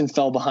 Houston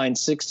fell behind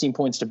 16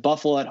 points to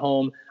Buffalo at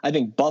home. I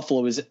think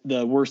Buffalo is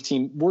the worst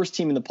team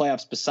in the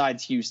playoffs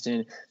besides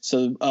Houston.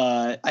 So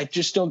I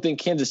just don't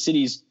think Kansas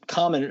City's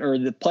common or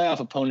the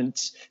playoff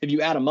opponents, if you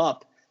add them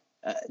up,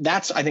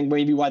 that's, I think,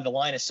 maybe why the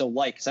line is so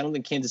light, because I don't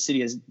think Kansas City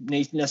has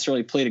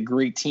necessarily played a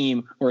great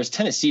team, whereas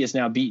Tennessee has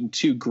now beaten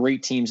 2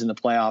 great teams in the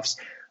playoffs.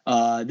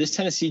 This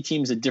Tennessee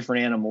team is a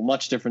different animal,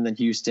 much different than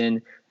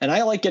Houston. And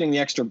I like getting the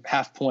extra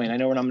half point. I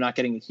know I'm not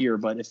getting it here,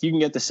 but if you can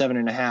get the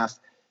 7.5,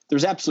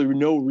 there's absolutely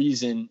no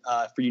reason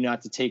for you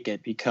not to take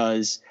it,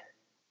 because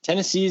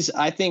Tennessee's,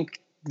 I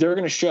think, they're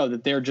going to show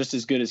that they're just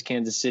as good as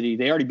Kansas City.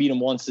 They already beat them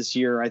once this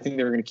year. I think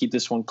they're going to keep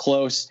this one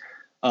close.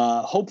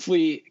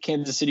 Hopefully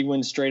Kansas City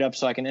wins straight up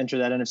so I can enter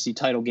that NFC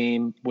title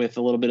game with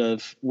a little bit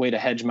of way to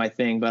hedge my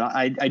thing. But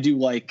I do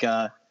like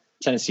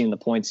Tennessee in the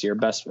points here.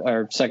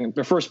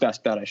 First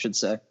best bet, I should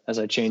say, as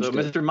I changed it.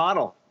 Mr.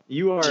 Model,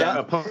 you are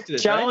opposed to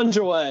this, challenge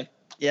right? away.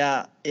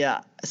 Yeah.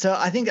 So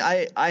I think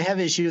I have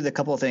issue with a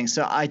couple of things.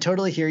 So I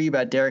totally hear you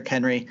about Derrick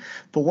Henry,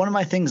 but one of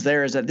my things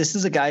there is that this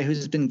is a guy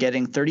who's been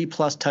getting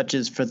 30-plus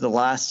touches for the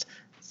last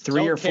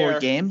 3 or 4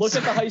 games. Look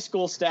at the high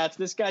school stats.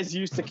 This guy's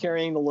used to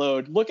carrying the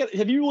load.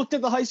 Have you looked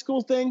at the high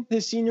school thing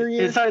his senior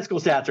year? His high school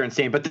stats are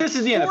insane, but this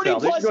is the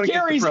NFL. 40-plus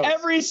carries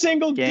every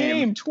single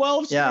game,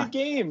 12 straight Yeah.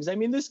 games. I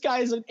mean, this guy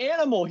is an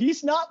animal.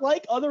 He's not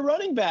like other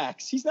running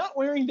backs. He's not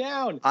wearing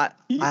down. I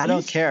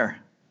don't care.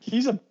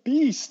 He's a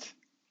beast.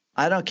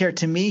 I don't care.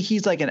 To me,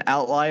 he's like an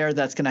outlier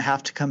that's going to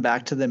have to come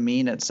back to the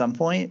mean at some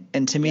point.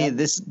 And to me,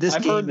 this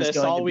I've game heard is this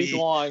going all to week be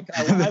long.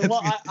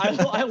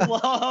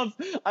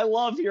 I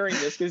love hearing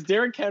this because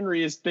Derrick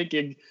Henry is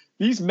thinking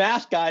these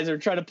math guys are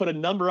trying to put a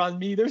number on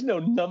me. There's no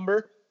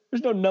number.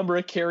 There's no number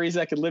of carries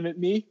that could limit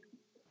me.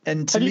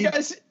 And to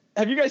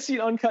have you guys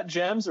seen Uncut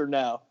Gems or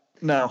no?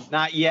 No,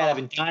 not yet. I've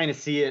been dying to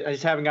see it. I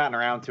just haven't gotten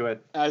around to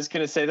it. I was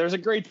going to say there's a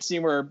great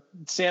scene where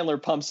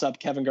Sandler pumps up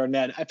Kevin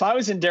Garnett. If I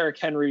was in Derrick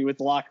Henry with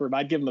the locker room,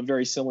 I'd give him a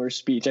very similar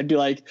speech. I'd be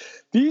like,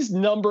 these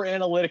number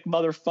analytic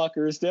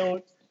motherfuckers,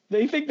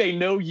 they think they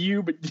know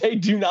you, but they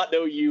do not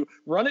know you.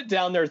 Run it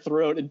down their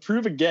throat and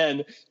prove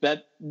again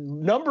that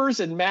numbers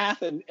and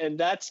math and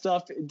that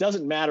stuff, it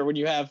doesn't matter when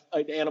you have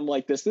an animal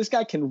like this. This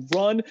guy can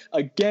run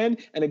again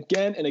and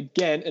again and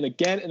again and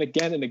again and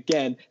again and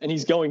again, and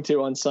he's going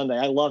to on Sunday.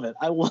 I love it.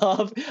 I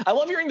love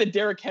hearing the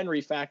Derrick Henry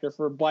factor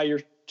for why you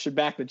should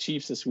back the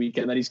Chiefs this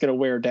weekend, that he's going to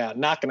wear down.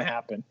 Not going to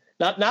happen.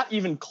 Not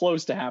even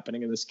close to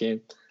happening in this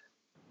game.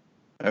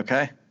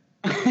 Okay.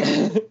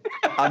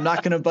 I'm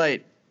not going to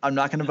bite.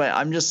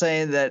 I'm just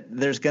saying that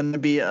there's going to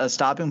be a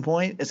stopping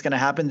point. It's going to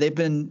happen. They've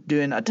been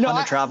doing a ton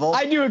of travel.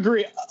 I do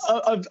agree.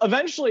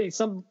 Eventually,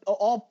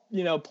 all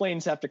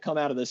planes have to come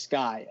out of the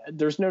sky.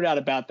 There's no doubt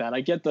about that. I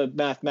get the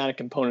mathematic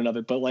component of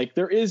it, but like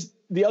there is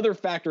the other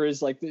factor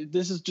is like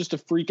this is just a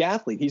freak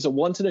athlete. He's a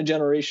once in a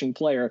generation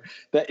player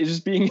that is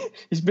just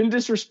he's been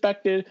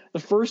disrespected the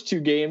first 2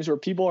 games where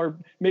people are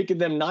making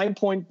them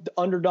 9-point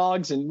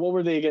underdogs, and what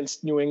were they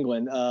against New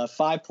England?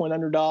 5-point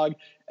underdog.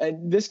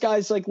 And this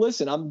guy's like,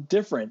 listen, I'm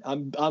different.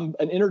 I'm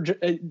an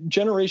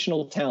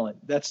intergenerational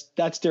talent.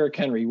 That's Derrick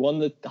Henry. He won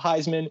the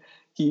Heisman.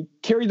 He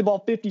carried the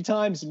ball 50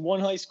 times in one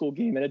high school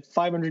game and had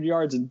 500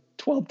 yards and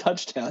 12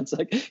 touchdowns.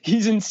 Like,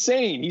 he's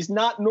insane. He's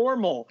not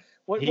normal.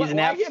 He's an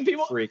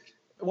absolute freak.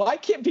 Why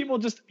can't people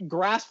just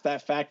grasp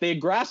that fact? They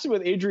grasped it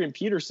with Adrian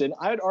Peterson.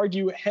 I would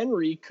argue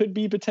Henry could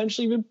be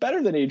potentially even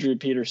better than Adrian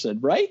Peterson,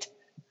 right?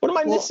 What am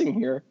I missing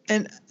here?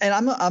 And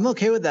I'm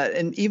okay with that.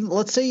 And even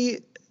let's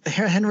say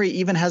Henry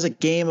even has a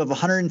game of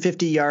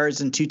 150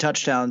 yards and 2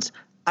 touchdowns.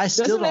 I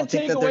still don't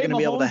think that they're going to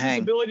be able to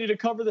hang. Ability to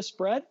cover the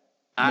spread?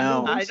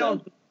 No, I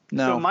don't.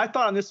 No. So my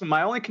thought on this one,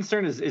 my only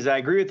concern is I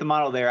agree with the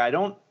model there. I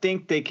don't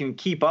think they can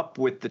keep up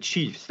with the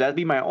Chiefs. That'd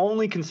be my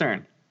only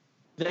concern.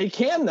 They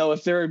can, though,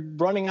 if they're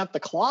running out the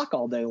clock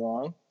all day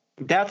long.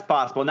 That's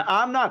possible. Now,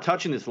 I'm not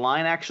touching this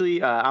line,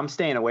 actually. I'm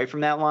staying away from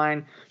that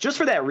line just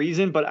for that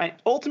reason.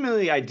 But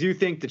ultimately, I do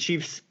think the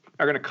Chiefs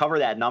are going to cover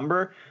that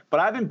number. But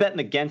I've been betting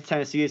against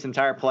Tennessee this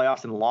entire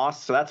playoffs and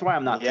lost, so that's why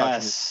I'm not touching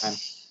this line.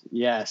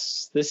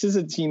 Yes. This is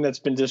a team that's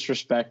been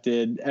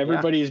disrespected.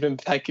 Everybody's been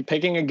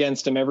picking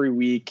against them every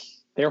week.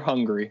 They're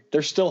hungry.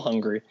 They're still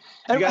hungry.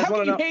 And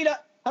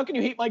how can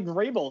you hate Mike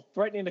Vrabel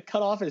threatening to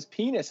cut off his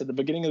penis at the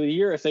beginning of the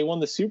year if they won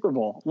the Super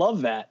Bowl?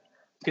 Love that.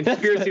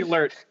 Conspiracy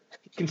alert.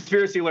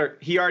 Conspiracy alert.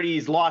 He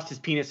already's lost his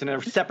penis in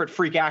a separate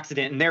freak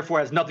accident and therefore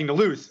has nothing to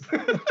lose.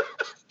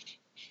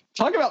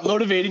 Talk about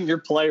motivating your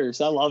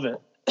players. I love it.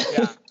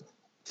 Yeah.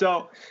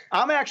 So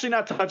I'm actually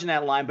not touching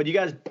that line, but you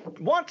guys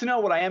want to know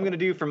what I am going to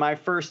do for my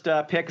first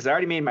pick, because I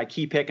already made my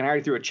key pick and I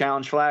already threw a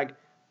challenge flag.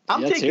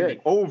 I'm taking the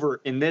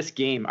over in this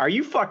game. Are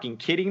you fucking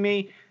kidding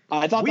me?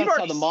 I thought that's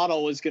how the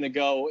model was going to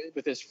go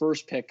with his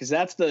first pick, because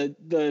that's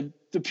the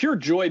pure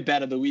joy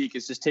bet of the week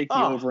is just take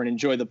the over and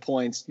enjoy the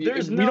points.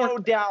 There's no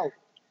doubt.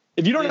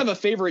 If you don't have a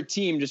favorite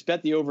team, just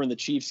bet the over in the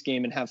Chiefs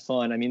game and have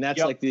fun. I mean,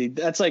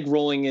 that's like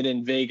rolling it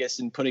in Vegas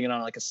and putting it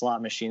on like a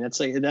slot machine.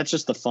 That's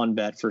just the fun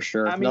bet for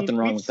sure. Nothing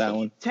wrong with that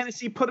one.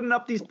 Tennessee putting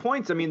up these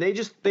points. I mean, they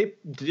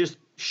just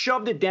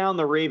shoved it down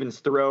the Ravens'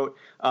 throat.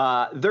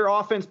 Their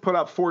offense put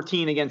up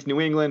 14 against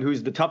New England,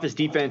 who's the toughest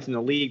defense in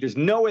the league. There's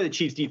no way the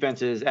Chiefs'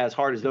 defense is as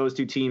hard as those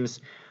two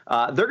teams.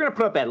 They're going to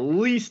put up at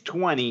least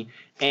 20.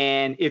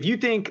 And if you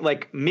think,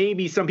 like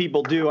maybe some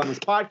people do on this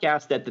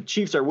podcast, that the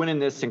Chiefs are winning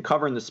this and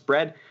covering the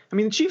spread, I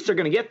mean, the Chiefs are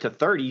going to get to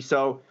 30.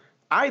 So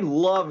I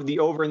love the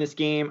over in this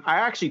game. I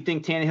actually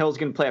think Tannehill is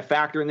going to play a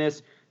factor in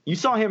this. You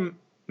saw him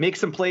make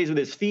some plays with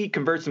his feet,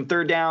 convert some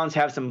third downs,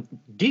 have some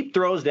deep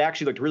throws that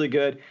actually looked really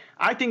good.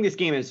 I think this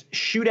game is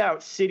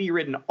shootout city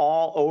written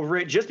all over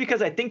it, just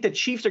because I think the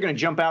Chiefs are going to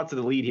jump out to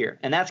the lead here,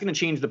 and that's going to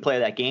change the play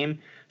of that game.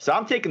 So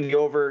I'm taking the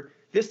over.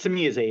 This to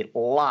me is a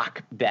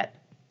lock bet.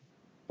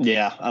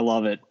 Yeah, I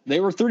love it. They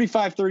were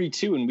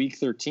 35-32 in week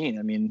 13.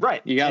 I mean,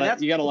 right. You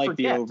gotta like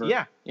the over.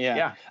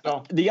 Yeah.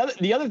 So. The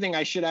other thing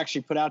I should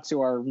actually put out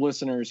to our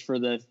listeners for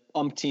the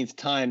umpteenth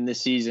time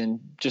this season,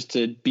 just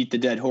to beat the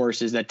dead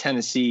horse, is that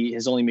Tennessee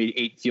has only made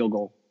 8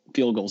 field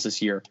goals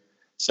this year.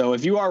 So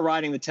if you are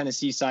riding the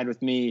Tennessee side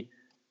with me,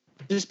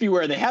 just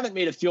beware. They haven't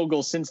made a field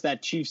goal since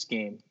that Chiefs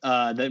game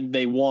that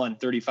they won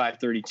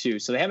 35-32.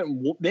 So they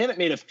haven't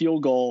made a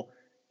field goal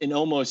in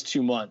almost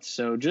 2 months.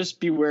 So just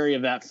be wary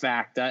of that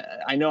fact.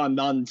 I know I'm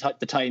on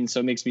the Titans,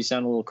 so it makes me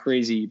sound a little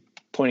crazy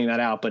pointing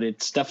that out, but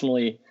it's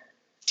definitely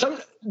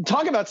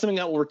talk about something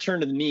that will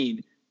return to the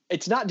mean.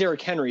 It's not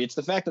Derrick Henry. It's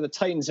the fact that the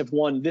Titans have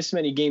won this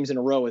many games in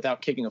a row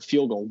without kicking a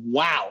field goal.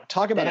 Wow.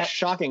 Talk about a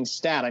shocking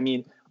stat. I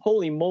mean,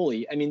 holy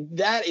moly. I mean,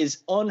 that is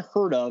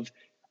unheard of.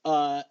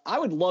 I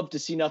would love to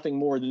see nothing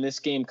more than this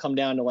game come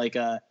down to like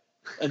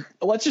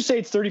let's just say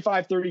it's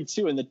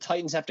 35-32 and the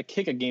Titans have to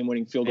kick a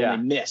game-winning field goal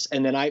and they miss.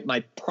 And then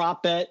my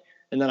prop bet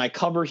and then I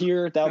cover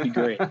here. That would be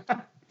great.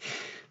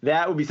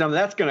 That would be something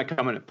that's going to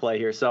come into play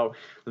here. So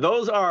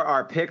those are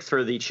our picks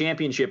for the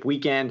championship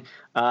weekend.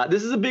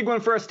 This is a big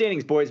one for our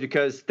standings, boys,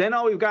 because then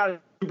all we've got is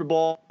Super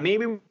Bowl.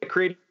 Maybe we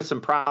create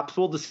some props.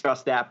 We'll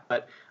discuss that.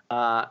 But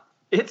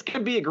it's going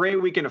to be a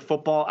great weekend of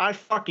football. I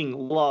fucking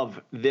love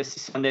this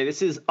Sunday.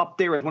 This is up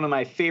there as one of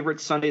my favorite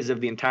Sundays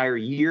of the entire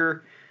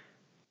year.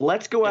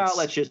 Let's go out.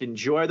 Let's just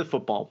enjoy the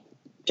football.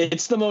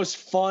 It's the most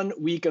fun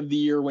week of the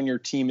year when your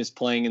team is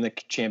playing in the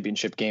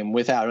championship game,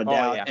 without a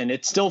doubt. Yeah. And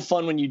it's still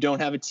fun when you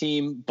don't have a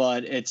team,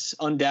 but it's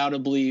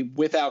undoubtedly,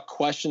 without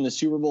question, the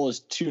Super Bowl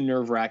is too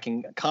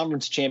nerve-wracking.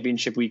 Conference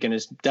championship weekend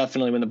is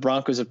definitely, when the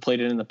Broncos have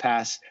played it in the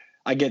past,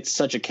 I get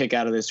such a kick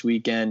out of this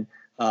weekend.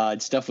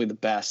 It's definitely the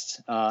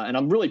best. And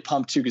I'm really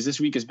pumped, too, because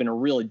this week has been a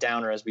really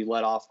downer as we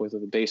let off with the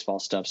baseball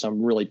stuff. So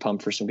I'm really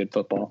pumped for some good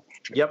football.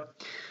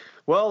 Yep.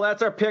 Well,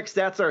 that's our picks.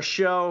 That's our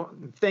show.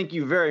 Thank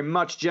you very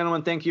much,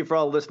 gentlemen. Thank you for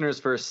all the listeners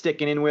for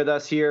sticking in with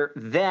us here.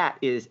 That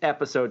is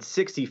episode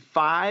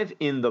 65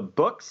 in the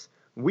books.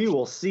 We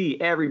will see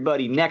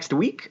everybody next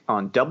week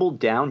on Double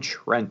Down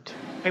Trent.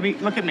 Baby,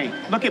 look at me.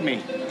 Look at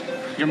me.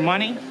 Your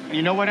money, and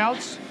you know what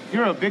else?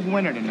 You're a big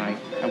winner tonight.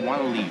 I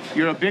want to leave.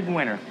 You're a big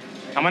winner.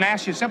 I'm going to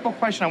ask you a simple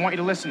question. I want you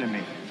to listen to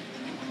me.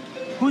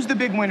 Who's the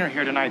big winner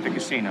here tonight at the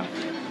casino?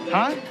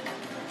 Huh?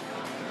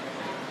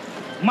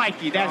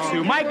 Mikey, that's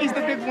who. Mikey's the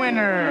big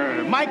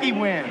winner. Mikey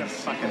wins.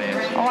 Fucking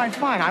ass. All right,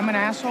 fine. I'm an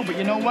asshole, but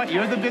you know what?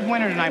 You're the big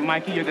winner tonight,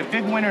 Mikey. You're the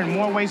big winner in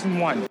more ways than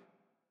one.